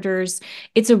back orders.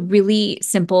 It's a really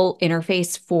simple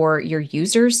interface for your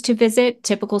users to visit.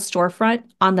 Typical storefront.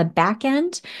 On the back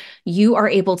end, you are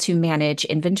able to manage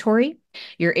inventory.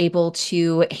 You're able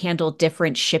to handle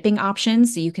different shipping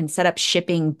options. So you can set up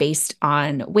shipping based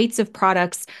on weights of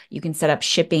products. You can set up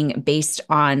shipping based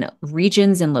on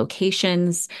regions and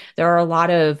locations. There are a lot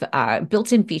of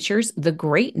built-in features. The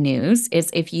great news is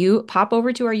if you pop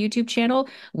over to our YouTube channel,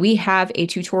 we have a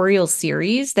tutorial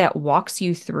series that walks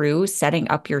you through setting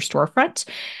up your storefront.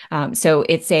 So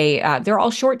they're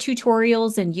all short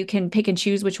tutorials, and you can pick and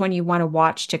choose which one you want to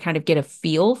watch to kind of get a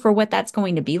feel for what that's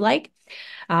going to be like.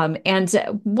 And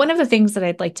one of the things that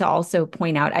I'd like to also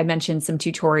point out, I mentioned some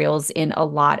tutorials in a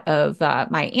lot of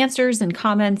my answers and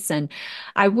comments, and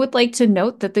I would like to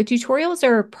note that the tutorials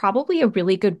are probably a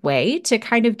really good way to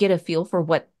kind of get a feel for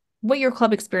what what your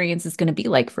club experience is going to be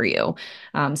like for you.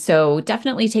 So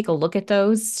definitely take a look at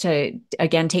those to,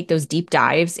 again, take those deep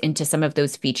dives into some of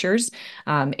those features.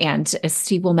 And as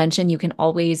Steve will mention, you can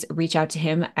always reach out to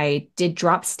him. I did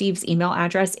drop Steve's email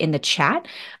address in the chat,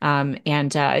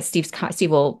 and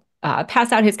Steve will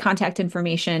pass out his contact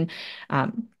information.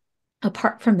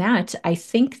 Apart from that, I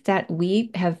think that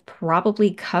we have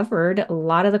probably covered a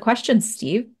lot of the questions,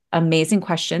 Steve. Amazing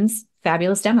questions,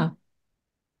 fabulous demo.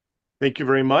 Thank you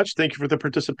very much. Thank you for the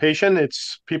participation.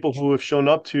 It's people who have shown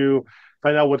up to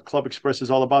find out what Club Express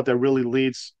is all about that really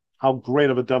leads how great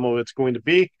of a demo it's going to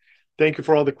be. Thank you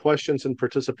for all the questions and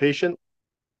participation,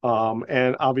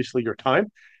 and obviously your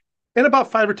time. In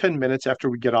about 5 or 10 minutes after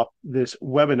we get off this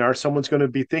webinar, someone's going to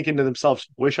be thinking to themselves,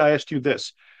 wish I asked you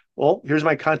this. Well, here's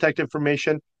my contact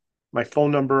information, my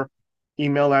phone number,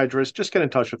 email address. Just get in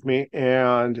touch with me.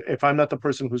 And if I'm not the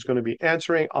person who's going to be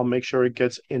answering, I'll make sure it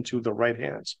gets into the right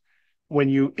hands.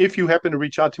 If you happen to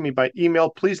reach out to me by email,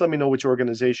 please let me know which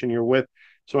organization you're with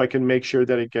so I can make sure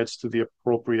that it gets to the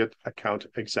appropriate account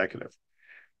executive.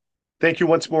 Thank you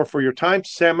once more for your time.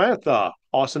 Samantha,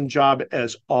 awesome job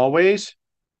as always.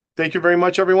 Thank you very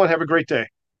much, everyone. Have a great day.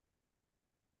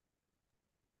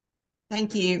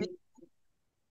 Thank you.